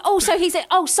Oh. like, so he's like,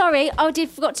 sorry,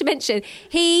 forgot to mention.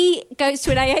 He goes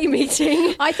to an AA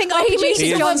meeting. I think where our he meets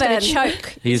producer a John's going woman. to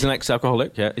choke. He's an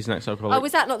ex-alcoholic. Yeah, he's an ex-alcoholic. Oh,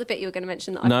 was that not the bit you were going to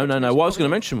mention? That I No. forgot to What I was mention? going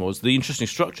to mention was the interesting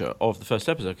structure of the first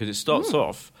episode, because it starts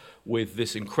off with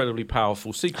this incredibly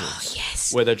powerful sequence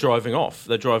yes. where they're driving off,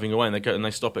 they're driving away, and they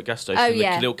stop at gas station. Oh, and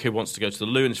yeah. The little kid wants to go to the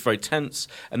loo, and it's very tense,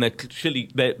 and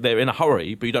they're in a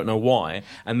hurry, but you don't know why.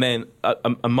 And then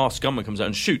a masked gunman comes out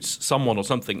and shoots someone or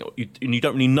something, and you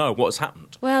don't really know what's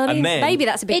happened. Well, I mean, and then, maybe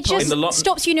that's a big It point. just In the lo-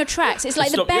 stops you in your tracks. It's like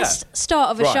the Stop- yeah. best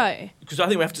start of a show. Because I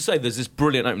think we have to say there's this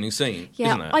brilliant opening scene, Yeah,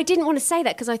 isn't there? I didn't want to say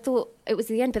that because I thought it was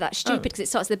the end, but that's stupid because it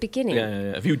starts at the beginning.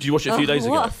 Yeah. Did you watch it a few days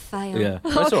ago? What a fail. Yeah,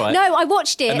 that's all right. No, I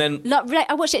watched it. And then-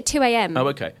 I watched it at 2 a.m. Oh,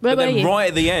 okay. Where But then were you? right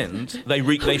at the end,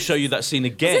 they show you that scene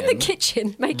again. in the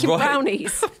kitchen making Right.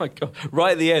 brownies. Oh my god!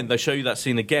 Right at the end, they show you that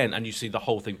scene again, and you see the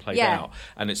whole thing played Yeah. out.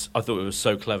 And I thought it was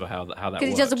so clever how that Because worked.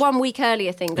 he does a 1 week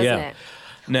earlier thing, doesn't Yeah. it?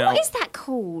 Now, What is that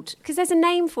called? Because there's a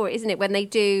name for it, isn't it? When they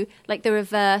do like the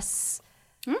reverse.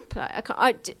 I'm Well,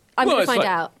 going to it's find like-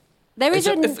 out. There it's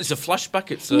isn't. a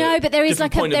flashback. It's a No, but there is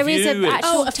different like a- point of there is a view, it's-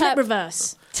 actual- Oh, a flip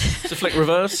reverse. It's a flick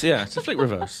reverse. Yeah, it's a flick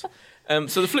reverse.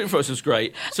 So the flick reverse was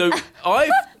great. So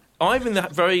I'm in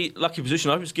that very lucky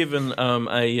position. I was given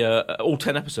all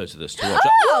 10 episodes of this to watch.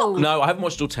 Oh! No, I haven't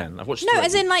watched all 10. I've watched No, 3.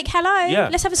 as in like, hello, Yeah.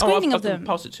 let's have a Oh, screening I of can them.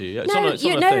 pass it to you. It's on a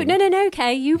thing. No,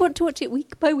 Kay. You want to watch it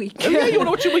week by week. Oh, yeah, you want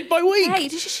to watch it week by week? Hey,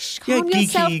 just Yeah, calm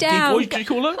yourself geeky. down. What did you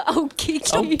call her? Oh, geeky.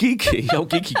 Oh, geeky. Oh,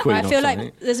 geeky queen. I or feel something.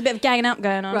 like there's a bit of ganging up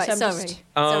going on. Right, so I'm sorry. just-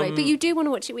 Sorry. But you do want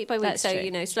to watch it week by week, That's so,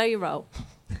 true. slow your roll.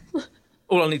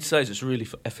 All I need to say is it's really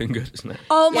effing good, isn't it?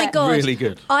 Oh my Yeah. god! Really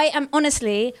good. I'm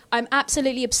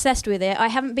absolutely obsessed with it. I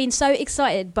haven't been so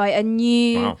excited by a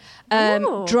new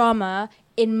Wow. Ooh. drama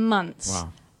in months. Wow.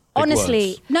 Big Honestly,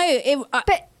 words. no.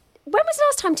 But when was the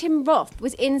last time Tim Roth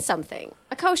was in something?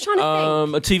 Like, I was trying to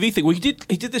think. A TV thing. Well, he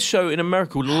did this show in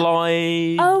America called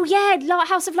Lie. Oh, yeah,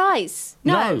 House of Lies.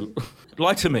 No.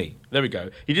 Lie to Me. There we go.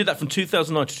 He did that from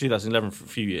 2009 to 2011 for a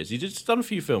few years. He's done a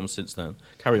few films since then.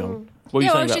 Carry on. What were you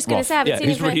Yeah, I saying was about just going to Roth? say, I haven't Yeah, seen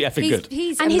he's him for- really effing good.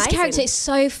 He's And his amazing. character is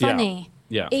so funny.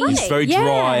 Yeah. He's very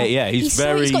dry. Yeah, he's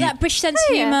very. He's got that British sense of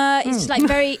Oh, yeah. humour. He's like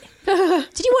very.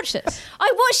 Did you watch this?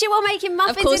 I watched it while making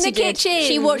muffins Of course in the he did. kitchen.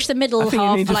 She watched the middle I think you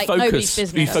half need to like nobody's focus.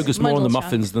 business. You focus more on the Middle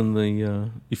muffins than the.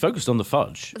 You focused on the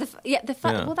fudge. Yeah.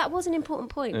 Yeah. Well, that was an important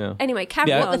point. Yeah. Anyway, carry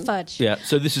Yeah. on. What the fudge? Yeah.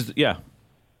 So this is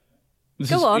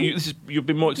Go on. You've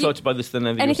been more excited by this than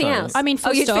Anything you're saying. else? I mean,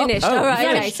 full you'd stop. finished. Oh, All right. you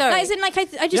Okay. finished. Sorry. Like, as in, like, I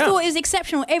just Yeah. thought it was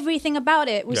exceptional. Everything about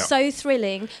it was Yeah. so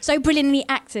thrilling, so brilliantly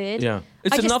acted. Yeah,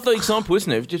 it's another example,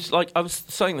 isn't it? Just like I was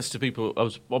saying this to people,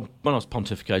 when I was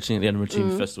pontificating at the Edinburgh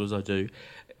TV Festival, as I do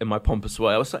in my pompous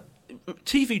way. I was like,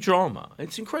 TV drama.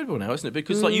 It's incredible now, isn't it?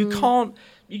 Because like you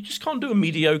just can't do a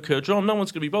mediocre drama. No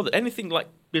one's going to be bothered. Anything like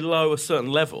below a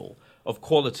certain level of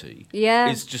quality, Yeah.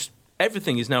 is just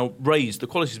everything is now raised. The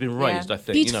quality's been raised, I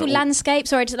think. Beautiful landscapes.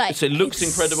 Sorry, it looks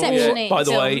incredible. Yeah. By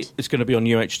the way, it's going to be on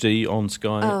UHD on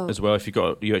Sky as well. If you've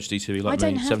got UHD TV like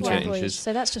me, 78 inches.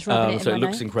 So that's just rubbing it in so my it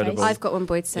looks incredible. face. I've got one,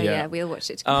 Boyd. So we'll watch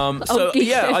it.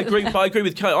 I agree. But I agree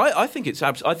with Kate. I think it's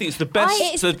the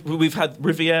best. We've had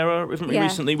Riviera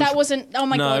recently. That wasn't. Oh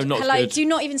my god! Not Hello. good. Do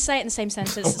not even say it in the same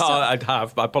sentence. I'd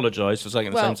have. But I apologise for saying it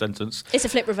in the same sentence. It's a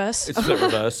flip reverse. It's a flip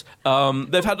reverse.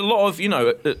 They've had a lot of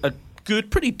a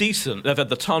good, pretty decent. They've had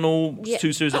The Tunnel,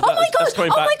 2 series of that. Oh my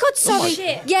god,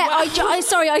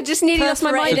 sorry. I just nearly lost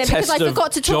my mind there because I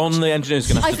forgot to talk. John, the engineer, is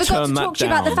going to have to turn that down. I forgot to talk to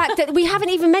you about the fact that we haven't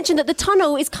even mentioned that The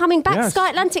Tunnel is coming back. Sky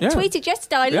Atlantic tweeted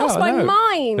yesterday. I lost my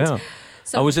mind. Yeah.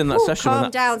 So, I was in that session.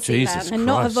 Calm down, Jesus Christ. And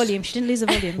not her volume. She didn't lose her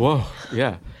volume. Whoa,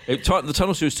 yeah. The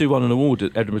Tunnel Series 2 won an award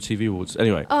at Edinburgh TV Awards.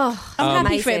 Anyway. I'm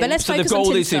happy for it, but let's focus on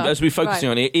Tim Star. As we're focusing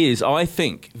on it is, I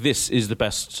think this is the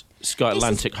best Sky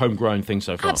Atlantic homegrown thing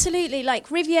so far. Absolutely. Like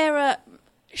Riviera...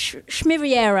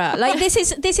 Schmiriera. Like this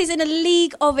is in a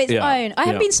league of its own. I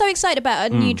haven't been so excited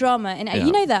about a new drama in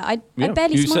you know that. I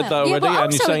barely you smile. said that already, but and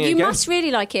also, you're saying it you again. must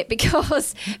really like it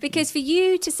because for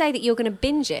you to say that you're going to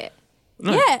binge it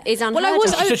is unheard well, of.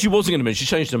 She said she wasn't going to binge. She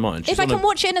changed her mind. If I can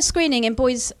watch it in a screening in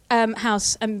Boy's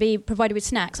house and be provided with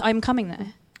snacks, I'm coming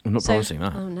there. I'm not promising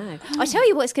that. Oh no! I tell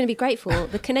you what, it's going to be great for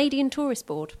the Canadian Tourist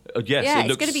Board. Yes,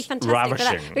 it's going to be fantastic.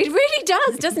 ravishing. For that. It really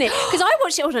does, doesn't it? Because I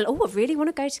watched it all. I really want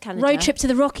to go to Canada. Road trip to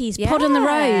the Rockies, pod on the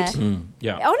road.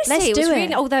 Yeah, honestly, let's it was do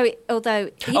really. it. Although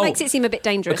he makes it seem a bit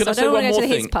dangerous. Can I say don't one want to more go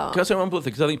to thing? his part. Can I say one more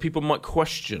thing? Because I think people might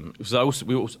question. Because I also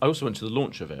went to the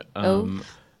launch of it.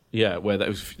 Yeah, where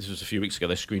this was a few weeks ago.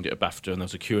 They screened it at BAFTA, and there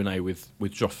was a Q&A with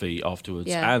Joffrey afterwards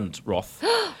and Roth.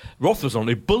 Roth was on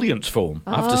ebullient form,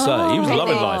 I have to say. He was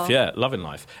loving life, loving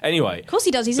life. Anyway. Of course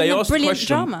he does. He's in a brilliant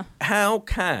drama. How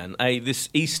can this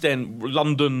East End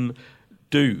London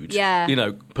dude,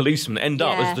 policeman, end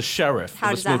up as the sheriff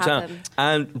of a small town?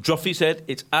 And Joffrey said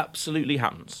it absolutely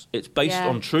happens. It's based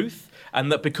on truth. And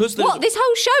that because this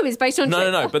whole show is based on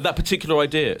no, but that particular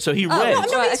idea. So he read.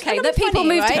 That people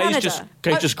move to Canada.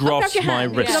 Kay just grasped my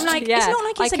wrist. I'm like, it's not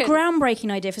like it's a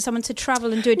groundbreaking idea for someone to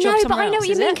travel and do a job somewhere else. No, but I know what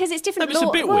you mean because it's different. It's a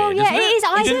bit weird, isn't it? It is.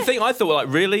 You didn't think? I thought, like,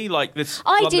 really, like this.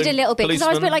 I did a little bit because I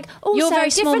was a bit like, you're very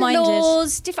different small-minded.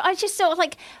 laws. I just thought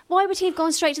like, why would he have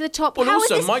gone straight to the top? Well, how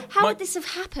would this have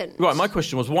happened? Right, my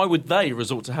question was, why would they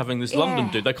resort to having this London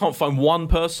dude? They can't find one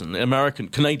person,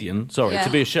 Canadian, to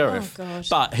be a sheriff.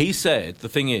 But he said the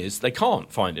thing is, they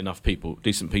can't find enough people,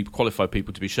 decent people, qualified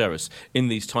people to be sheriffs in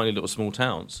these tiny little small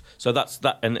towns. So that's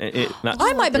that. And that's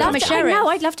I might become a sheriff. No,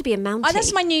 I'd love to be a Mountie.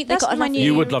 That's my new.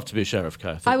 You would love to be a sheriff,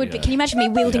 Kay. I would. Can you imagine me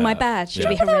wielding my badge? It'd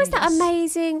be horrendous. That was that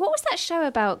amazing. What was that show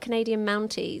about Canadian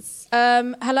Mounties?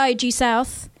 Hello, due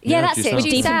south. Yeah, that's it.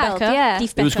 Due south. Yeah,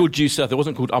 it was called Due South. It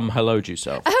wasn't called Hello Due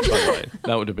South. By the way.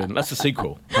 That would have been. That's the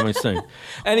sequel coming soon.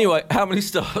 Anyway, how many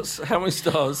stars?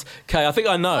 Kay, I think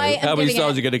I know how many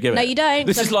stars you're going to give it. No, you don't.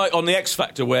 This is like on the X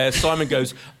Factor where Simon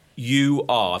goes,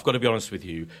 I've got to be honest with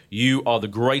you, you are the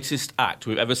greatest act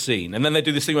we've ever seen. And then they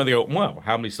do this thing where they go, well,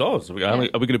 how many stars? Are we going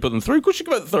to put them through? Of course you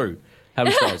can put them through. How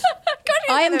many stars?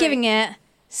 I am giving it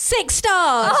 6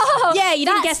 stars. Yeah, you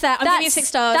didn't guess that. I'm giving it 6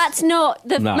 stars. That's not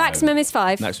the maximum is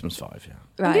 5. Maximum's 5, yeah.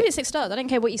 Right. I'm giving it 6 stars. I don't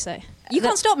care what you say. You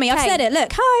can't stop me. I've said it.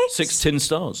 Look, hi. 6 tin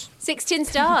stars. 6 tin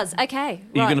stars. Okay. Are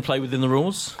you going to play within the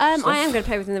rules? I am going to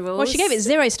play within the rules. Well, she gave it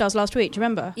 0 stars last week. Do you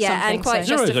remember? Yeah, and quite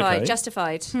justified. Okay.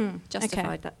 Justified.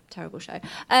 Justified. That terrible show.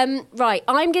 Right.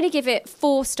 I'm going to give it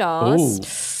 4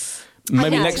 stars. Ooh.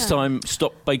 Maybe next time,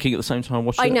 stop baking at the same time.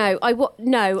 Watch it. I know.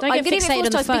 No, Don't I'm get going to give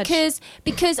it 4 stars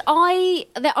because I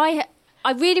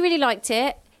really, really liked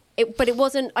it. But it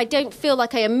wasn't. I don't feel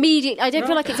like I don't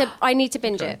feel like it's I need to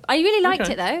binge it. I really liked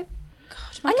it though.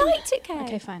 God, I liked it, Kay.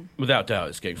 Okay, fine. Without doubt,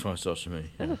 it's getting 5 stars for me.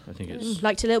 Yeah, I think it's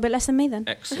liked it a little bit less than me then.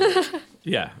 Excellent.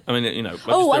 Yeah, I mean,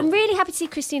 I'm really happy to see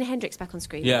Christina Hendricks back on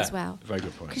screen as well. Very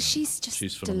good point. Because she's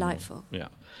delightful. Yeah.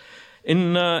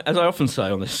 As I often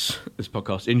say on this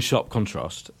podcast, in sharp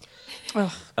contrast.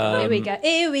 Here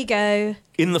we go.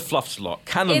 In the fluff slot,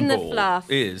 Cannonball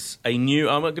is a new.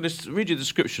 I'm going to read you the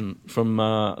description from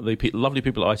the lovely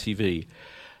people at ITV.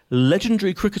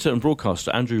 Legendary cricketer and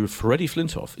broadcaster Andrew Freddie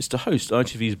Flintoff is to host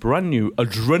ITV's brand new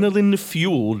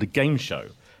adrenaline-fueled game show,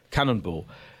 Cannonball.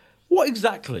 What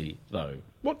exactly, though?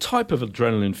 What type of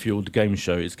adrenaline-fueled game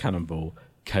show is Cannonball,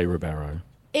 Kay Ribeiro?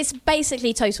 It's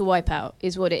basically Total Wipeout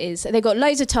is what it is. They've got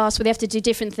loads of tasks where they have to do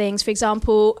different things. For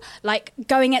example, like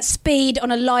going at speed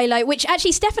on a lilo, which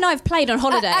actually Steph and I have played on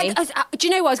holiday. Do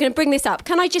you know what? I was going to bring this up.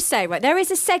 Can I just say, right, there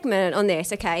is a segment on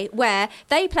this, okay, where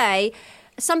they play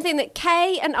something that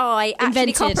Kay and I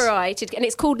actually copyrighted, and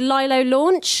it's called Lilo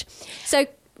Launch. So,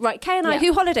 right, Kay and I,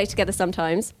 who holiday together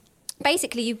sometimes,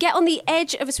 basically, you get on the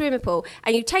edge of a swimming pool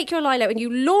and you take your lilo and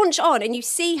you launch on and you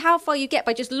see how far you get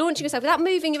by just launching yourself without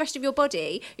moving the rest of your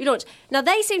body. You launch. Now,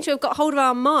 they seem to have got hold of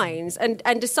our minds and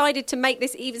decided to make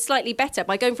this even slightly better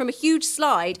by going from a huge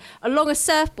slide along a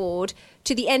surfboard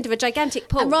to the end of a gigantic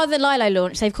pool. And rather than Lilo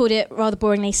launch, they've called it rather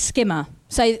boringly skimmer.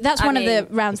 So that's one of the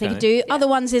rounds they could do. Yeah. Other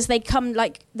ones is they come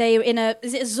like they're in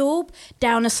is it a zorb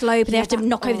down a slope? They have to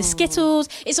knock over the skittles.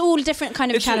 It's all different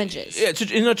kind of challenges. It's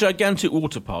in a gigantic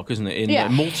water park, isn't it?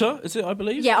 In Malta, is it? I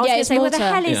believe. Yeah, I was going to say, Malta. where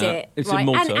the hell is it? It's right. in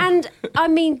Malta. And I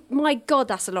mean, my God,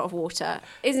 that's a lot of water,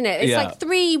 isn't it? It's like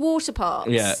 3 water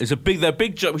parks. Yeah, it's a big. They're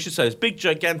big. We should say it's big,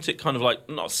 gigantic, kind of like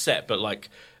not set, but like.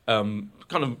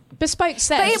 Kind of bespoke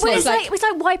set. But it was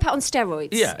like Wipeout on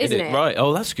steroids, isn't it? Right.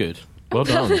 Oh, that's good. Well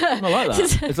done. I like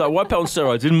that. It's like Wipeout on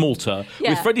steroids in Malta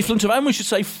with Freddie Flintoff, and we should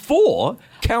say 4.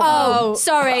 Count. Oh,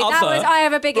 sorry. I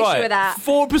have a big issue with that.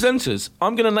 4 presenters.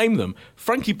 I'm going to name them: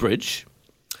 Frankie Bridge,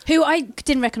 who I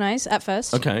didn't recognise at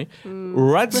first. Okay.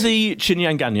 Radzi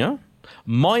Chinyanganya,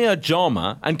 Maya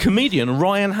Jama, and comedian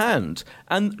Ryan Hand.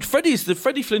 And Freddie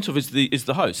Flintoff is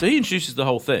the host, so he introduces the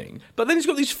whole thing. But then he's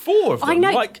got these 4 of them. I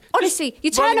know. Like, honestly,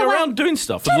 you turn running away, around doing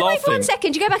stuff turn and away laughing. for 1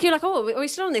 second. You go back and you're like, oh, are we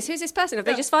still on this? Who's this person? Have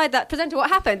they just fired that presenter? What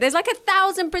happened? There's like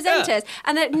 1,000 presenters,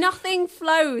 and that nothing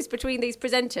flows between these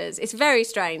presenters. It's very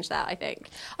strange, that, I think.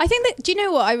 I think that, do you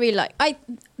know what I really like?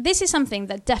 This is something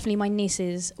that definitely my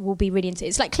nieces will be really into.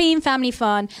 It's like clean family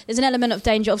fun. There's an element of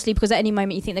danger, obviously, because at any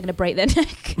moment you think they're going to break their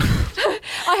neck.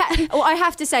 I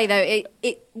have to say, though,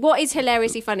 what is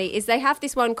hilariously funny is they have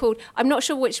this one called, I'm not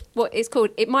sure what it's called.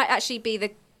 It might actually be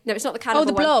no, it's not the Cannonball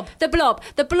the Blob. The Blob.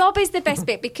 The Blob is the best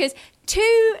bit because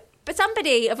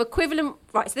somebody of equivalent,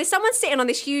 right, so there's someone sitting on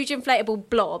this huge inflatable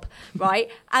blob, right,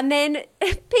 and then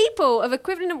people of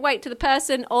equivalent weight to the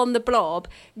person on the blob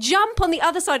jump on the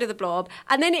other side of the blob,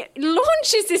 and then it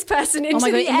launches this person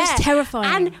into the air. It looks terrifying.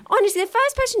 And honestly, the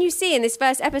first person you see in this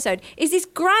first episode is this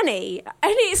granny, and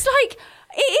it's like,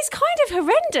 it is kind of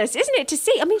horrendous, isn't it, to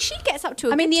see? I mean, she gets up to a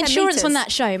the good 10 insurance meters. on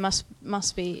that show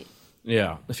must be...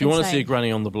 Yeah, if you want to see a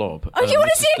granny on the blob. Oh, you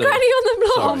want to see a granny on the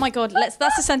blob? Sorry. Oh my God,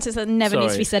 that's a sentence that never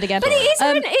needs to be said again. But it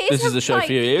is. This is the show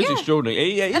for you. It is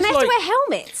extraordinary. Yeah, and they have to wear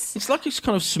helmets. It's like this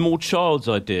kind of small child's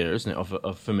idea, isn't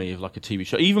it? For me, of like a TV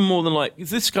show. Even more than like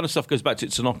this kind of stuff goes back to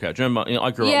It's a Knockout. Do you remember?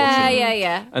 I grew up watching.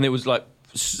 Yeah. And it was like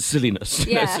silliness.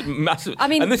 Yeah. It's massive. I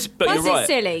mean, but you're right.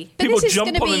 Silly? People this is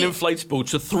jump on be... an inflatable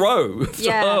to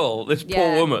hurl this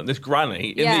poor woman, this granny,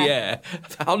 in the air,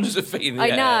 hundreds of feet in the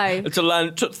air. I know. To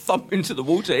land, to thump into the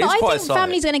water. But It's quite I think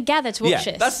families are going to gather to watch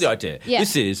this. That's the idea. Yeah.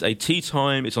 This is a tea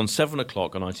time. It's on 7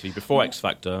 o'clock on ITV before X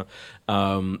Factor.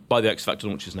 By the X Factor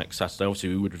launches next Saturday.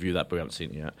 Obviously, we would review that, but we haven't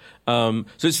seen it yet. So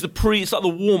it's it's like the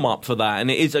warm up for that, and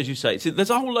it is, as you say, there's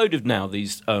a whole load of now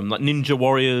these like Ninja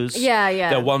Warriors. Yeah.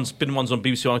 There have been ones on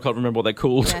BBC One. I can't remember what they're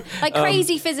called. Yeah. Like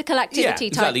crazy physical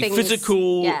activity type things.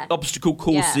 Physical, obstacle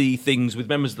coursey things with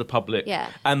members of the public. Yeah.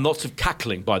 And lots of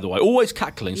cackling, by the way. Always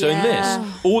cackling. So in this,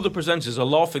 all the presenters are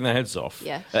laughing their heads off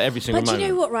at every single moment. But do you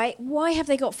know what, right? Why have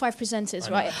they got 5 presenters,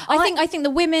 right? I think the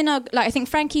women are, like, I think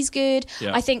Frankie's good.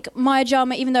 Yeah. I think Maya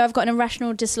Jama, even though I've got an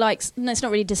irrational dislike, no, it's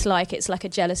not really dislike, it's like a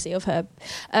jealousy of her.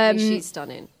 She's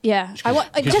stunning. Yeah.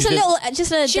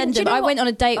 Just an addendum. I went on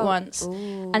a date once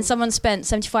and someone spent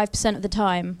 75% of the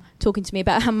time talking to me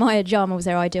about how Maya Jama was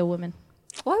their ideal woman.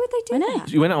 Why would they do that?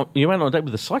 You went on a date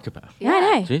with a psychopath. Yeah, I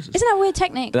know. Jesus. Isn't that a weird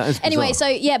technique? That is bizarre. Anyway,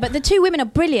 so but the 2 women are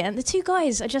brilliant. The 2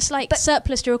 guys are just like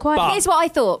surplus to requirement. Here's what I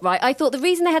thought, right? I thought the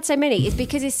reason they had so many is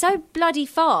because it's so bloody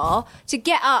far to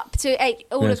get up to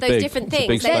all of those different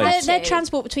things. Their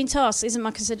transport between tasks isn't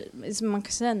my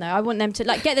concern, though. I want them to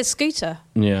like get their scooter.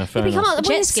 Yeah, fair enough. You can't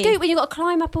Jet ski. scoot when you've got to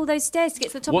climb up all those stairs to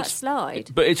get to the top of that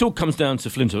slide. But it all comes down to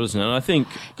Flintoff, doesn't it? And I think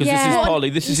because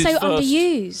this is his so first.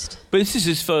 Underused. But this is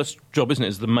his first job, isn't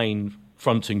it? As the main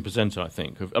fronting presenter, I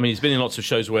think. I mean, he's been in lots of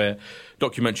shows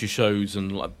documentary shows,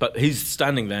 but he's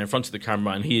standing there in front of the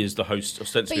camera, and he is the host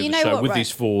ostensibly of the show with these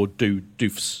 4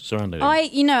 doofs surrounding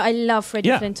him. I love Freddie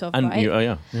Flintoff, and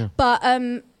right? But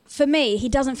for me, he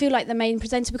doesn't feel like the main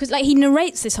presenter because, like, he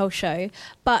narrates this whole show,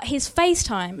 but his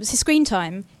screen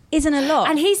time isn't a lot.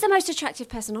 And he's the most attractive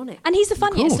person on it. And he's the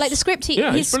funniest. Like, the script,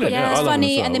 his script is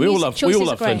funny, and the music choices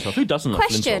are great. Flintoff. Who doesn't love Flintoff?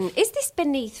 Question, is this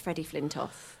beneath Freddie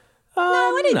Flintoff? No,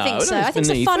 I don't think so. I think it's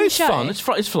a fun show. Fun. It's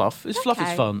fluff. It's fluff.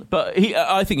 It's fun. But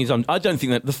I think he's. I don't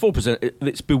think that the 4%.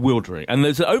 It's bewildering. And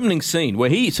there's an opening scene where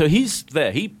he's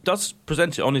there. He does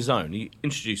present it on his own. He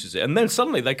introduces it, and then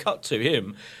suddenly they cut to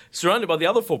him surrounded by the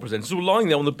other 4 presenters, all lying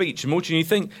there on the beach and watching. You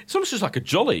think it's almost just like a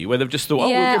jolly where they've just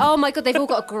thought, oh my God, they've all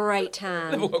got a great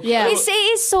tan. It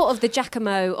is sort of the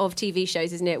Giacomo of TV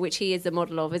shows, isn't it? Which he is the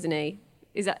model of, isn't he?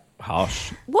 Is that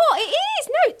harsh? What it is?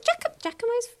 No,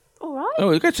 Giacomo's all right. Oh,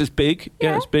 it's big.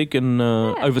 Yeah, it's big and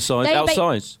oversized,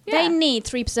 outsized. They need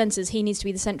 3 presenters. He needs to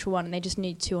be the central one, and they just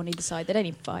need 2 on either side. They don't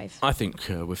need 5. I think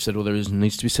we've said all there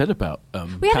needs to be said about We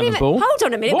haven't Cannonball. hold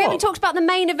on a minute. What? We haven't talked about the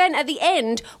main event at the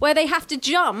end, where they have to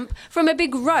jump from a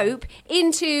big rope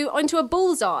onto a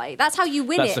bullseye. That's how you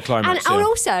win That's it. the climax, And yeah.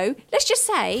 also, let's just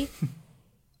say,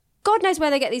 God knows where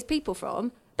they get these people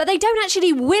from. But they don't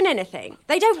actually win anything.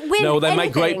 They don't win No, they anything.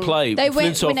 make great play. They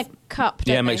win Flintoff- a cup,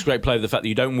 don't Yeah, it they? makes great play of the fact that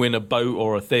you don't win a boat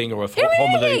or a thing or a don't win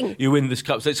homily. anything. You win this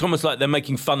cup. So it's almost like they're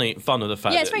making fun of the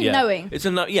fact. Yeah, it's that, very knowing. It's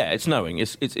it's knowing.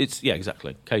 It's yeah,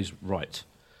 exactly. Kay's right.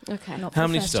 Okay. Not for How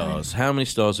the many first time. stars? How many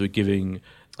stars are we giving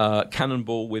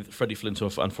Cannonball with Freddie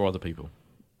Flintoff and 4 other people?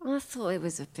 I thought it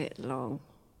was a bit long.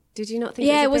 Did you not think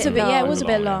Yeah, it was a bit long? Yeah, it was a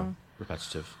bit long.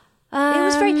 Repetitive. It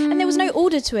was very, and there was no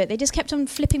order to it. They just kept on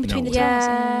flipping between the times.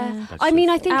 Yeah, That's I mean,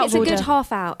 I think Out it's of a good order.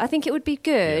 half hour. I think it would be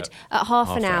good at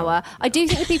half an Half hour. hour. I do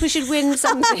think that people should win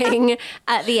something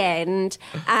at the end,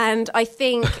 and I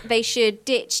think they should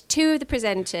ditch 2 of the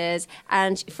presenters,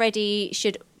 and Freddie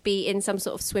should be in some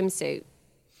sort of swimsuit.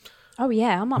 Oh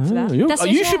yeah, I'm up for that. That's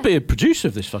You it, should yeah. be a producer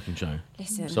of this fucking show.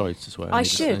 Listen, Sorry to swear. I needless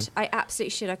to should. say. I absolutely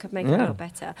should. I could make it a lot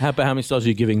better. How many stars are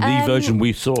you giving the version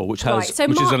we saw, which has right, so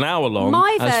which is my- an hour long,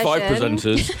 my has 5 version-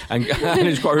 presenters, and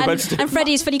it's quite repetitive. And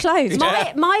Freddie's fully clothed.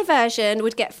 My version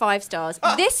would get 5 stars.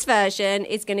 This version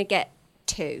is going to get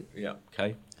 2. Yeah.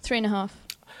 Okay. 3.5.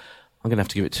 I'm going to have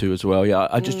to give it 2 as well. Yeah,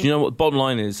 I just, you know what, the bottom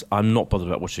line is, I'm not bothered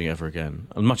about watching it ever again.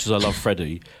 As much as I love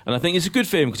Freddie. And I think it's a good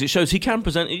for him because it shows he can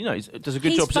present, he does a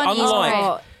good He's job. funny, he's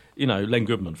Unlike, great. Len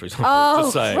Goodman, for example. Oh,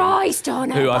 just saying, Christ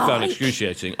on a who I found bike.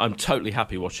 excruciating. I'm totally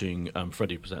happy watching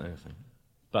Freddie present anything.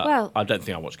 But Well- I don't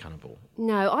think I'll watch Cannonball.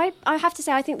 No, I have to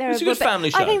say I think there It's are a good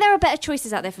family show. I think there are better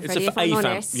choices out there for Freddie. If I'm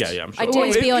honest, Yeah, I'm sure. I do.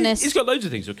 Let's be honest. He's got loads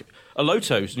of things. A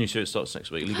Loto's new series starts next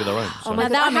week. League of Their Own. So. Oh my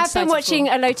God, I'm I have excited been watching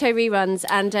for. a Lotto reruns,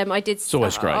 and I did. It's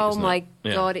always great, Oh isn't it? my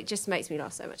Yeah. God, it just makes me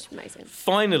laugh so much. Amazing.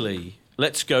 Finally,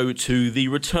 let's go to the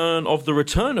return of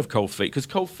Cold Feet, because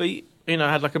Cold Feet,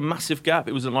 had like a massive gap.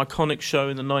 It was an iconic show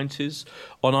in the 90s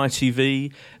on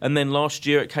ITV, and then last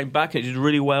year it came back and it did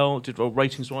really well. It did well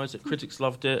ratings-wise. The critics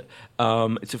loved it.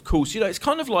 It's of course, it's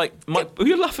kind of like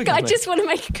you're laughing at I me. just want to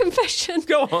make a confession.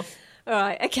 Go on. All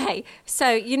right, okay. So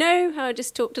you know how I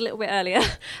just talked a little bit earlier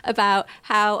about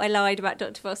how I lied about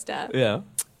Dr. Foster. Yeah.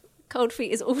 Cold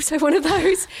Feet is also one of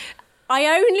those.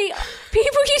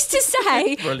 People used to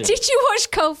say, Brilliant. did you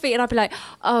watch Cold Feet? And I'd be like,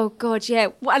 oh God, yeah.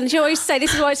 And you know, I used to say,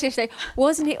 this is what I used to say,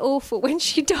 wasn't it awful when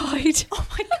she died? Oh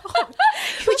my God.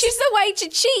 Which is the way to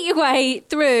cheat your way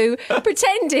through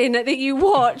pretending that you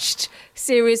watched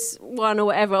series 1 or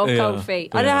whatever of Cold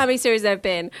Feet. I don't know how many series there have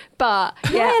been, but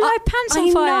yeah. like Pants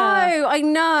on Fire. I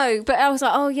know. But I was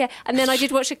like, oh yeah. And then I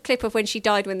did watch a clip of when she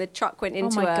died when the truck went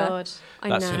into Oh my her. God. I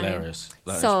That's know. hilarious.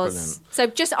 That is Soz. brilliant. So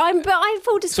just I'm full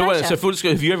So, disclosure. so full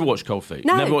disclosure, have you ever watched Cold Feet?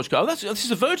 No. Never watched Cold. Oh, this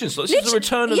is a Virgin slot. This is the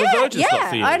return of yeah, the Virgin slot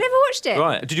for you. I never watched it.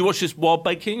 Right. Did you watch this while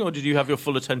baking, or did you have your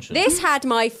full attention? This had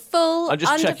my full I'm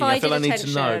just checking. I undivided feel I need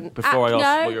attention. to know before I ask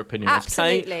No, what your opinion is.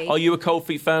 absolutely. Kay, are you a Cold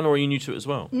Feet fan, or are you new to it as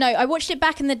well? No, I watched it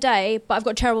back in the day, but I've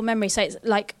got terrible memory, so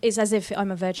it's as if I'm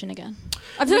a virgin again.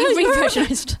 I've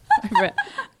re-virginized over it.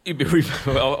 You'd be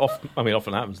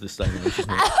often happens this day and age,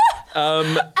 doesn't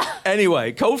it?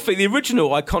 Anyway, Cold Feet, the original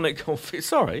iconic Cold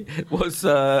Feet, was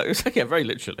very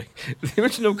literally. The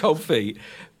original Cold Feet,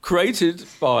 created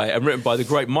by and written by the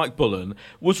great Mike Bullen,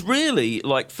 was really,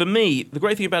 like, for me, the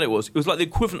great thing about it was like the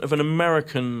equivalent of an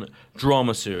American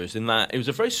drama series in that it was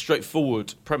a very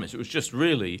straightforward premise. It was just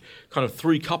really kind of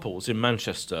 3 couples in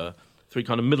Manchester, 3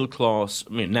 kind of middle class,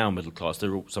 now middle class,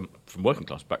 they're all some from working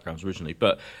class backgrounds originally,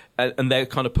 but and their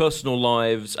kind of personal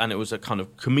lives, and it was a kind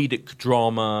of comedic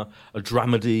drama, a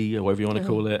dramedy, or whatever you want to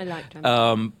call it. I like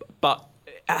drama. But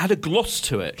it had a gloss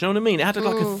to it. Do you know what I mean? It had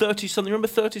like a 30-something. Remember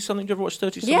 30-something? Did you ever watch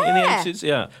 30-something in the Yeah. 80s?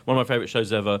 Yeah. One of my favourite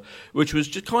shows ever, which was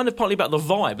just kind of partly about the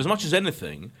vibe. As much as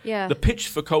anything, Yeah. the pitch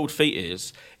for Cold Feet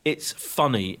is it's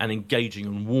funny and engaging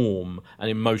and warm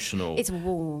and emotional. It's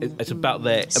warm. It's about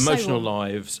their So emotional warm.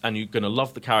 lives, and you're going to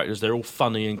love the characters. They're all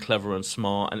funny and clever and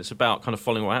smart, and it's about kind of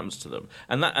following what happens to them.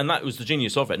 And that was the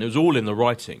genius of it. And it was all in the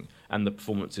writing and the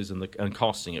performances and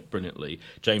casting it brilliantly.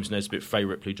 James Nesbitt, Faye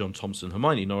Ripley, John Thompson,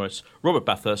 Hermione Norris, Robert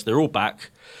Bathurst, they're all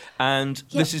back. And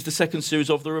this is the second series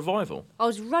of the revival. I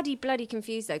was ruddy bloody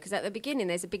confused though, because at the beginning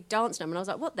there's a big dance number, and I was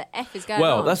like, what the F is going on?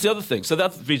 Well, that's the other thing. So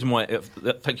that's the reason why,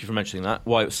 thank you for mentioning that,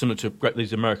 why it's similar to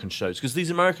these American shows. Because these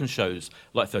American shows,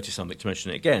 like 30-something, to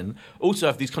mention it again, also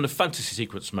have these kind of fantasy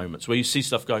sequence moments where you see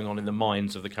stuff going on in the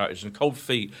minds of the characters. And Cold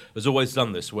Feet has always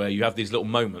done this, where you have these little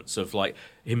moments of, like,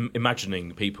 him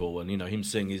imagining people, and him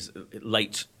seeing his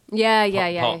late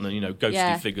partner,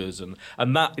 ghostly figures,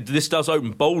 and that this does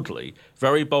open boldly,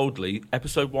 very boldly,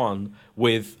 episode 1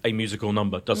 with a musical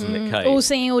number, doesn't it, Kate? All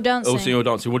singing, all dancing. All singing, all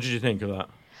dancing. What did you think of that?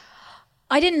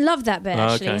 I didn't love that bit,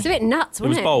 actually. Okay. It's a bit nuts,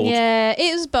 wasn't it? It was bold. Yeah,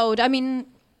 it was bold. I mean,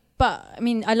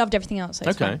 I loved everything else. So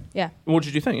it's Okay. fine. Yeah. What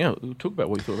did you think? Yeah, talk about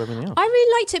what you thought of everything else. I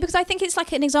really liked it because I think it's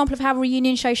like an example of how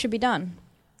reunion shows should be done.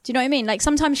 Do you know what I mean? Like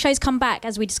sometimes shows come back,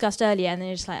 as we discussed earlier, and then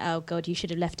you're just like, oh God, you should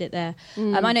have left it there. I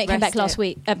know it came back last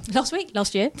year.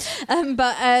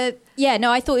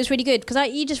 I thought it was really good because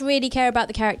you just really care about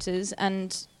the characters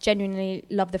and genuinely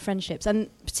love the friendships. And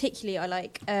particularly I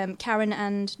like Karen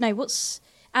and,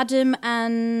 Adam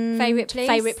and... Faye Ripley.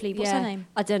 Faye Ripley. What's her name?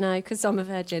 I don't know, because I'm a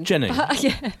virgin. Jenny.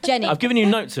 Jenny. I've given you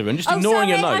notes here, and just ignoring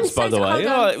your sorry, notes, by the way.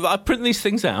 I print these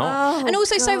things out. Oh, and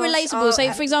also so relatable.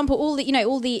 So, for example, all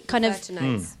the kind of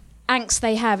notes. angst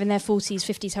they have in their 40s,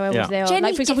 50s, however old they are. Jenny's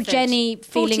like, for example, different. Jenny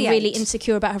feeling 48. really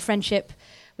insecure about her friendship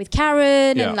with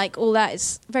Karen and like all that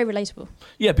is very relatable.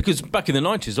 Yeah, because back in the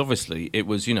 90s, obviously, it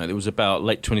was, it was about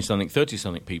late 20-something,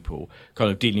 30-something people kind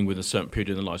of dealing with a certain period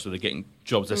in their lives where they're getting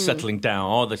jobs, they're settling down.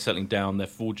 Are they settling down? They're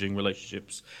forging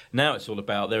relationships. Now it's all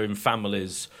about they're in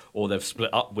families or they've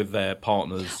split up with their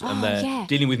partners and they're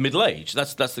dealing with middle age.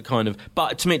 That's the kind of...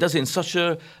 But to me, it does it in such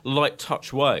a light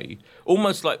touch way.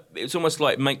 It's almost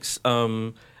like makes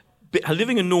living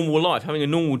a normal life, having a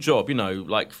normal job,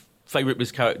 like... Faye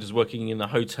Ripley's character's working in a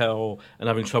hotel and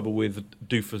having trouble with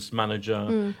doofus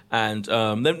manager, and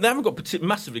they haven't got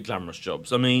massively glamorous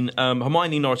jobs. I mean,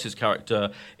 Hermione Norris's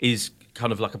character is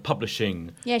kind of like a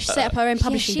publishing. Yeah, she set up her own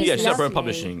publishing. she's Yeah, she set up her own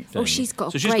lovely. publishing thing. Oh, she's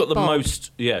got. So a she's great got the bob.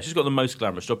 most. Yeah, she's got the most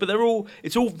glamorous job. But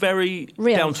it's all very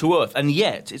Real. down to earth, and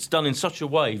yet it's done in such a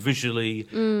way visually,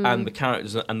 and the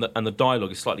characters and the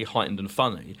dialogue is slightly heightened and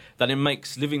funny that it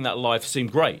makes living that life seem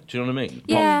great. Do you know what I mean?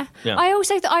 Yeah. Yeah. I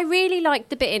also I really liked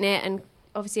the bit in it, and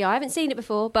obviously I haven't seen it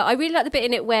before, but I really like the bit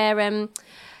in it where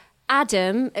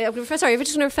Adam, sorry, I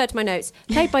just want to refer to my notes,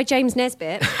 played by James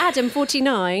Nesbitt, Adam,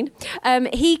 49,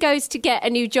 he goes to get a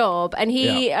new job, and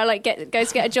he goes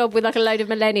to get a job with like a load of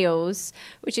millennials,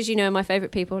 which, as you know, my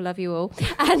favourite people, love you all.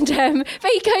 And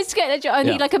but he goes to get a job, and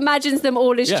he like imagines them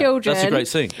all as children. That's a great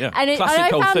scene. Yeah, and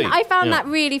I found that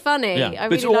really funny. Yeah, I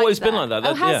but it's really always liked been that. like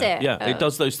that. Oh, has it? Yeah, it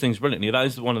does those things brilliantly. That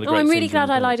is one of the great I'm really scenes glad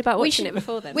in I the lied about We watching should- it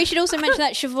before then. We should also mention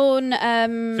that Siobhan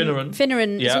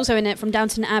Finneran is also in it, from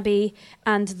Downton Abbey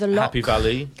and The Lock. Happy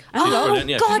Valley. Oh, brilliant.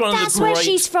 Yeah, she's God, one of the that's where great-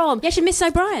 she's from. Yeah, she's Miss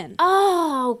O'Brien.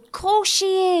 Oh, of course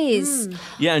she is.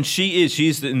 Yeah, and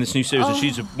she's in this new series, and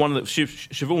she's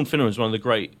Siobhan Finneran is one of the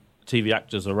great TV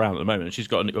actors around at the moment. And she's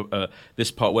got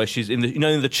this part where she's in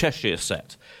the Cheshire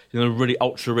set, really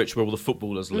ultra rich where all the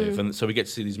footballers live, and so we get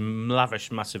to see these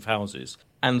lavish, massive houses.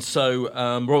 And so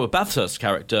Robert Bathurst's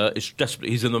character is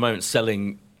desperately, he's in the moment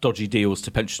selling dodgy deals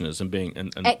to pensioners and being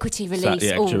and Equity release.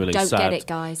 Don't get it,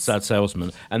 guys. Sad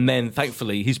salesman. And then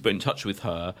thankfully he's put in touch with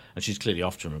her, and she's clearly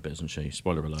after him a bit, isn't she?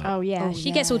 Spoiler alert. Oh yeah, Oh, she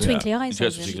yeah. gets all twinkly eyes. She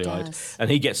gets doesn't she? twinkly eyed. And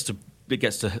he gets to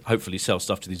hopefully sell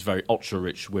stuff to these very ultra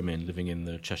rich women living in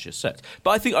the Cheshire set.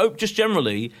 But I think just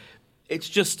generally, it's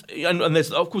just and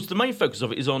there's of course the main focus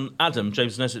of it is on Adam,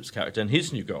 James Nesbitt's character, and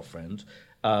his new girlfriend,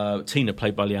 Tina,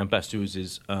 played by Leanne Best, who is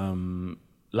his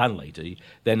landlady.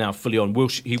 They're now fully on. Will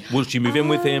she move in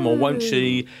with him or won't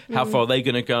she? How far are they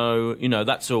going to go?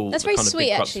 That's all. That's the very kind of sweet,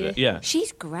 big crux of actually. it. Yeah.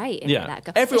 She's great in Yeah. that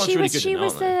girl. Everyone's she really was, good she in it,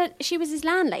 was aren't she was his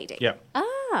landlady. Yeah.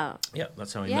 Oh. Yeah,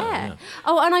 that's how he Yeah. met her.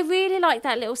 Oh, and I really like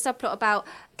that little subplot about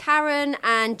Karen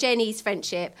and Jenny's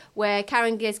friendship, where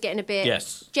Karen is getting a bit...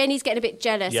 Yes. Jenny's getting a bit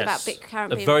jealous Yes. about Karen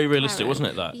being Very with realistic, Karen. wasn't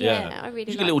it, that? Yeah, I really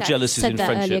Just like get little that. jealousies Said in that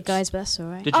friendships. earlier, guys, but that's all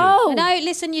right. Did you? Oh! No,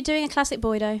 listen, you're doing a classic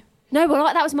Boydo. No, well,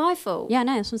 that was my fault. Yeah,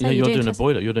 no, that's what I'm Yeah, saying. you're doing a classic-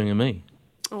 boiler. You're doing a me.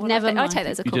 Oh, well, Never I mind. take that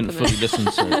as a You didn't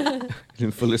compliment.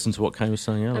 fully listen to what Kay was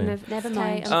saying earlier. Never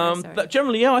mind. Kate. I'm sorry. But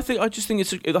generally, yeah, I thought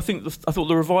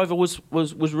the revival was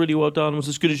really well done. Was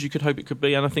as good as you could hope it could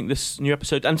be, and I think this new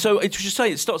episode. And so it should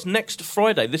say it starts next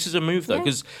Friday. This is a move though, Yeah.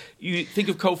 because you think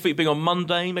of Cold Feet being on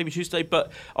Monday, maybe Tuesday,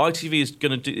 but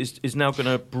ITV is now going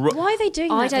to. Why are they doing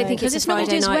that? I don't think Because it's a not going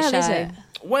to do as Friday well, night is show. it?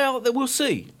 Well, we'll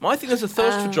see. I think there's a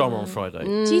thirst for drama on Friday.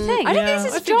 Do you think? I don't think this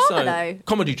is I a think drama, though.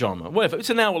 Comedy drama, whatever.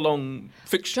 It's an hour-long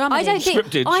fiction. Drama. I don't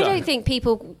Scripted think. I show. don't think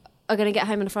people are going to get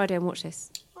home on a Friday and watch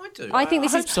this. I do. I think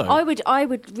this hope is. so. I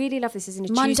would really love this as in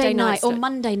a Monday Tuesday night or slot.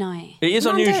 Monday night. It is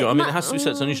Monday- unusual. I mean, it has to be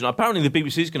said it's unusual. Apparently, the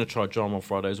BBC is going to try drama on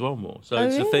Friday as well more. So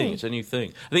it's a thing. really? It's a new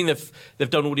thing. I think they've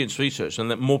done audience research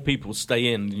and that more people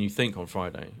stay in than you think on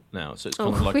Friday now. So it's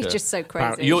kind of like we're just so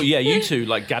crazy. You two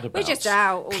like gad about. We're just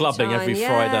out all clubbing the time. every Yeah,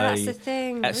 Friday. that's the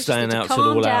thing. At We just staying need to out till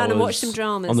calm all down hours and watch some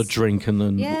dramas. on the drink and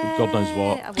then Yeah. God knows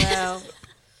what. Well,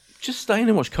 Just stay in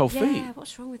and watch Cold Feet. Yeah,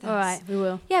 what's wrong with us? All right, we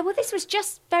will. Yeah, well, this was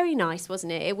just very nice,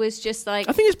 wasn't it? It was just like...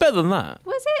 I think it's better than that.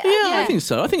 Was it? Yeah, I think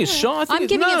so. I think it's shy. I'm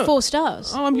giving it 4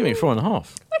 stars. Oh, I'm giving it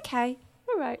 4.5. Okay,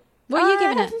 all right. What are you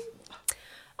giving it? It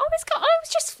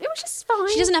was just fine.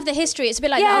 She doesn't have the history. It's a bit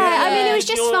like I mean, it was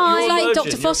just fine. It's like virgin.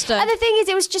 Dr. Foster. And the thing is,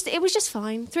 it was just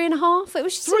fine. 3.5. It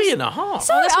was just 3.5.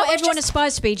 Sorry, That's I what was everyone just-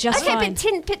 aspires to be. Just Okay,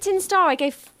 fine. but Tin Star, I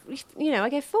gave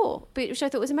 4, which I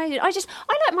thought was amazing. I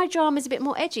like my dramas a bit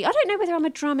more edgy. I don't know whether I'm a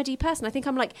dramedy person. I think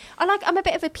I'm a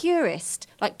bit of a purist,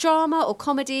 like drama or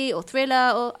comedy or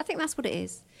thriller. Or I think that's what it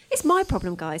is. It's my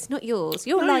problem, guys, not yours.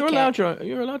 You're allowed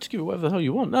to give it whatever the hell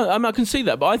you want. No, I mean, I can see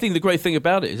that, but I think the great thing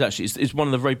about it is actually it's one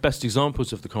of the very best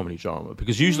examples of the comedy genre,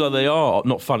 because usually they are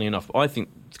not funny enough. I think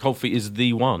Cold Feet is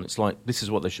the one. It's like, this is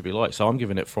what they should be like. So I'm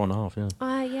giving it 4.5.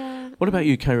 Yeah. Yeah. What about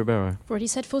you, Kay Ribeiro? I've already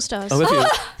said 4 stars. Oh, have you?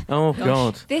 Oh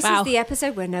God. This Wow. is the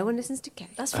episode where no one listens to Kay.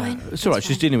 That's fine. It's all right.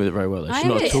 She's dealing with it very well. Though. I She's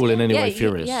am not it. at all in any way Yeah,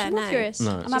 furious. yeah. I'm not No. furious.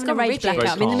 No. I'm She's having a gone rage rigid.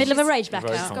 blackout. I'm in the middle of a rage Very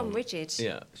blackout. calm. Gone rigid.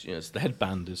 Yeah, yes, the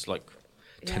headband is like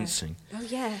tensing. Oh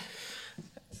yeah.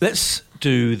 Let's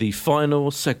do the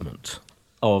final segment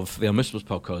of the Unmissables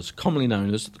podcast, commonly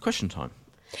known as the Question Time.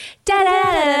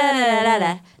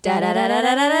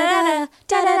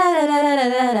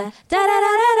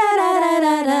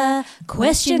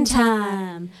 Question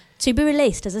time. To be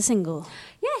released as a single.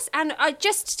 Yes, and I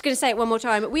just going to say it one more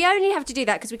time. We only have to do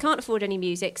that because we can't afford any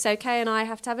music, so Kay and I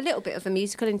have to have a little bit of a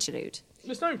musical interlude.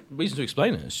 There's no reason to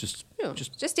explain it. It's just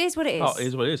is what it is. Oh, it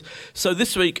is what it is. So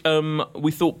this week,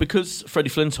 we thought, because Freddie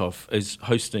Flintoff is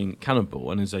hosting Cannonball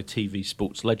and is a TV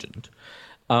sports legend,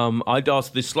 I'd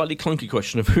ask this slightly clunky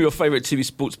question of who your favourite TV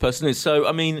sports person is. So,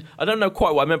 I mean, I don't know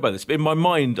quite what I meant by this, but in my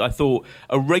mind, I thought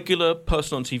a regular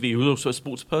person on TV who's also a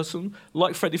sports person,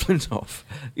 like Freddie Flintoff.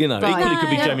 You know, Right. equally could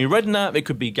be No. Jamie Redknapp, it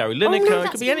could be Gary Lineker, it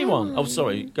that's could be anyone. wrong. Oh,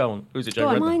 sorry, go on. Who's it, Jamie Go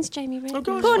on, Redknapp? mine's Jamie Redknapp. Oh,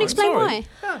 go on, Go on, sorry, explain sorry.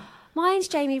 why. Mine's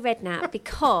Jamie Redknapp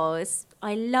because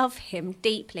I love him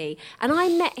deeply. And I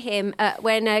met him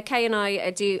when Kay and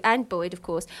I do, and Boyd, of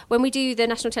course, when we do the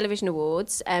National Television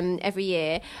Awards every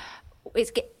year.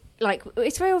 It's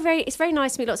very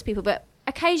nice to meet lots of people, but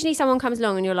occasionally someone comes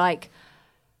along and you're like,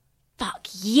 fuck,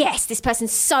 yes, this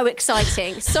person's so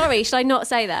exciting. Sorry, should I not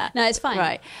say that? No, it's fine.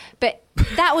 Right. But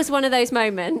that was one of those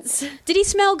moments. Did he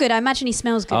smell good? I imagine he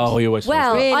smells good. Oh, he always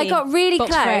Well, Really? I got really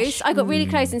Box close. fresh. I got really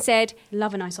close and said,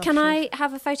 Love a nice can aftershave. I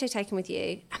have a photo taken with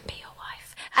you and be your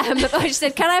wife? I just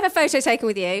said, can I have a photo taken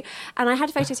with you? And I had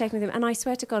a photo taken with him. And I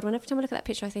swear to God, every time I look at that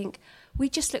picture, I think, we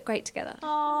just look great together.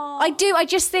 I do. I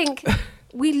just think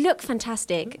we look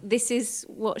fantastic. This is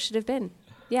what should have been.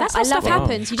 Yeah, That's how stuff it.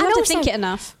 happens. You And don't have to also, think it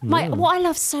enough. What I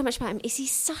love so much about him is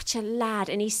he's such a lad,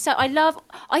 and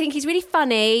I think he's really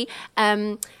funny,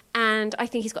 and I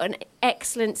think he's got an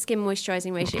excellent skin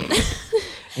moisturising regime.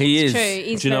 He is. true.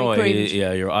 He's Do you know very what?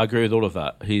 groomed. I agree with all of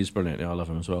that. He's brilliant. Yeah, I love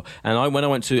him as well. And when I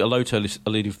went to a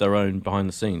Lead of Their Own behind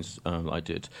the scenes, I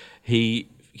did. He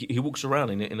walks around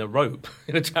in a robe,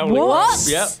 in a towel. What?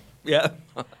 Yeah. Yeah.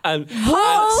 And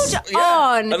Hold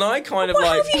on. And I kind of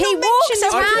like. He walks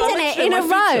around in a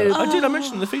robe. I did. I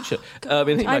mentioned the feature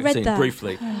in Hit I read Magazine that.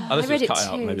 briefly. Unless read it was it cut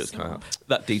out. too, Maybe it's cut out.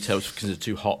 That detail was considered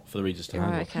too hot for the readers to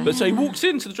handle. okay. But so he walks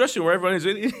into the dressing room where everyone is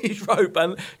in his robe,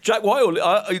 and Jack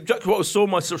White saw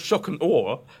my sort of shock and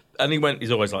awe. And he went, he's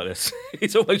always like this.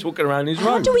 He's always walking around in his robe.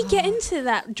 How do we get into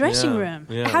that dressing room?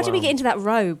 Yeah, How do we wow. get into that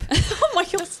robe? Oh my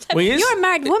God. Well, he is- You're a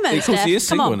married woman, Of course, Steph. he is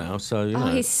Come single on. now, so you know.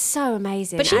 Oh, he's so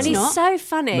amazing. But she's and he's not. so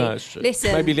funny. No, it's true.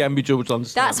 Listen, Maybe the Ambi George will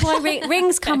understand. that's why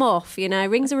rings come off,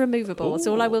 Rings are removable. That's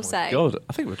all I will say. God,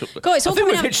 I think we're talking. God, it's all I think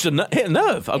coming we've hit a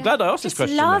nerve. I'm glad I asked this Just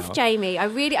question. love now. Jamie.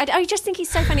 I just think he's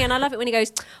so funny, and I love it when he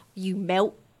goes, "You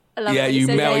melt." I love Yeah, it when he you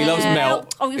says melt. He that. loves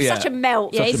melt. Oh, you're Yeah. such a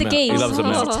melt. Yeah, Such he's a a melt. geese. He loves a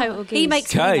melt. He's a total geese. He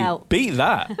makes me Okay, melt. beat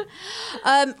that.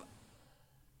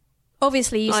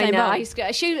 Obviously, I Usain know.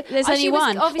 Bolt. There's only she was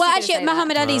one. obviously Well, gonna actually, say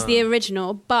Muhammad that. Ali's the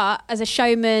original, but as a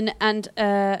showman and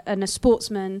a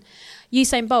sportsman,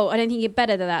 Usain Bolt, I don't think you're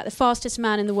better than that. The fastest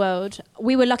man in the world.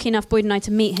 We were lucky enough, Boyd and I,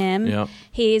 to meet him. Yeah.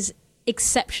 He's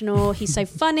exceptional. He's so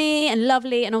funny and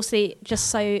lovely, and also just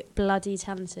so bloody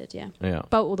talented. Yeah. Yeah.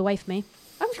 Bolt all the way for me.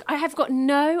 I have got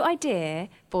no idea,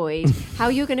 Boyd, how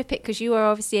you're going to pick, because you are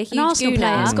obviously a huge Arsenal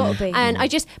player, gooner. it's gotta be. And I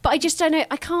just don't know.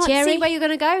 I can't Thierry? see where you're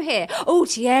going to go here. Oh,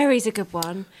 Thierry's a good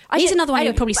one. He's another one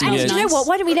who probably smells Do you know nice. what?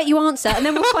 Why don't we let you answer and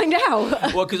then we'll find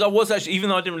out? Well, because I was actually, even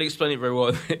though I didn't really explain it very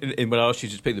well when I asked you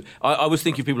to pick them, I was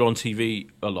thinking of people on TV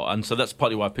a lot, and so that's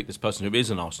partly why I picked this person who is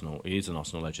an Arsenal. He is an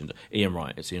Arsenal legend. Ian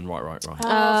Wright. It's Ian Wright. of course.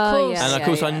 yeah. And of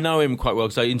course, I know him quite well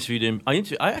because I interviewed him. I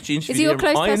actually interviewed he your him.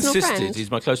 close I personal insisted. friend? He's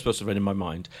my close personal friend in my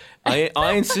mind. I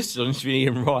insisted on interviewing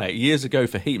Ian Ian Wright years ago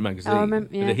for Heat magazine,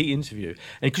 the Heat interview.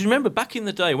 And because remember, back in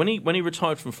the day when he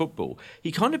retired from football,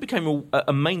 he kind of became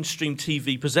a mainstream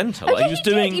TV presenter. Like he was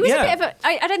doing. He was a bit of a.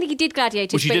 I don't think he did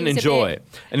Gladiators, which he didn't enjoy.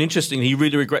 And interestingly, he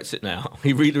really regrets it now.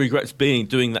 He really regrets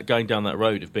doing that, going down that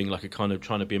road of being like a kind of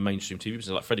trying to be a mainstream TV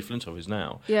presenter, like Freddie Flintoff is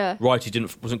now. Yeah. Right, he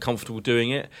wasn't comfortable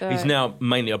doing it. Right. He's now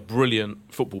mainly a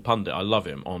brilliant football pundit. I love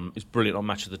him. He's brilliant on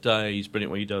Match of the Day. He's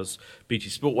brilliant when he does BT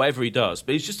Sport, whatever he does.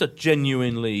 But he's just a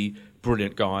genuinely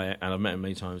brilliant guy, and I've met him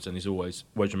many times, and he's always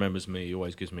remembers me. He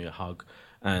always gives me a hug,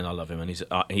 and I love him. And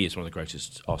he is one of the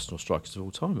greatest Arsenal strikers of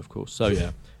all time, of course. So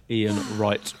yeah, Ian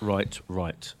Wright.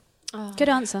 Oh. Good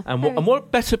answer. And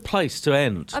what better place to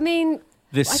end? I mean,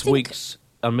 this week's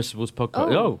Unmissables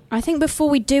podcast. I think before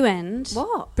we do end,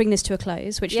 what? Bring this to a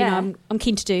close, which you know I'm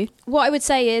keen to do. What I would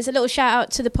say is a little shout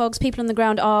out to the Pogs. People on the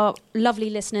ground are lovely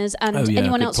listeners, and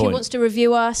anyone else who wants to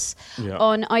review us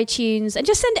on iTunes, and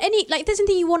just send any if there's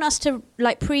anything you want us to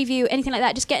preview, anything like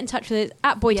that, just get in touch with us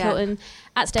at Boyd Hilton,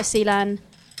 at Steph Sealan.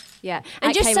 Yeah,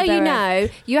 and just so you know,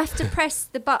 you have to press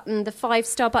the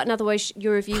 5-star button, otherwise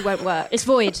your review won't work. It's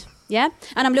void. Yeah,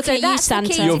 and I'm looking at you,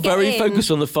 Santa. You're very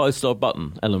focused on the 5-star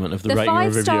button element of the rating and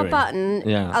reviewing. The 5-star button.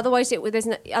 Yeah. Otherwise, if there's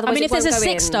a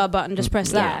 6-star button, just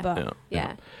press that. But.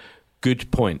 Yeah.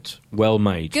 Good point. Well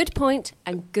made. Good point,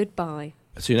 and goodbye.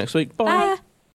 See you next week. Bye. Bye.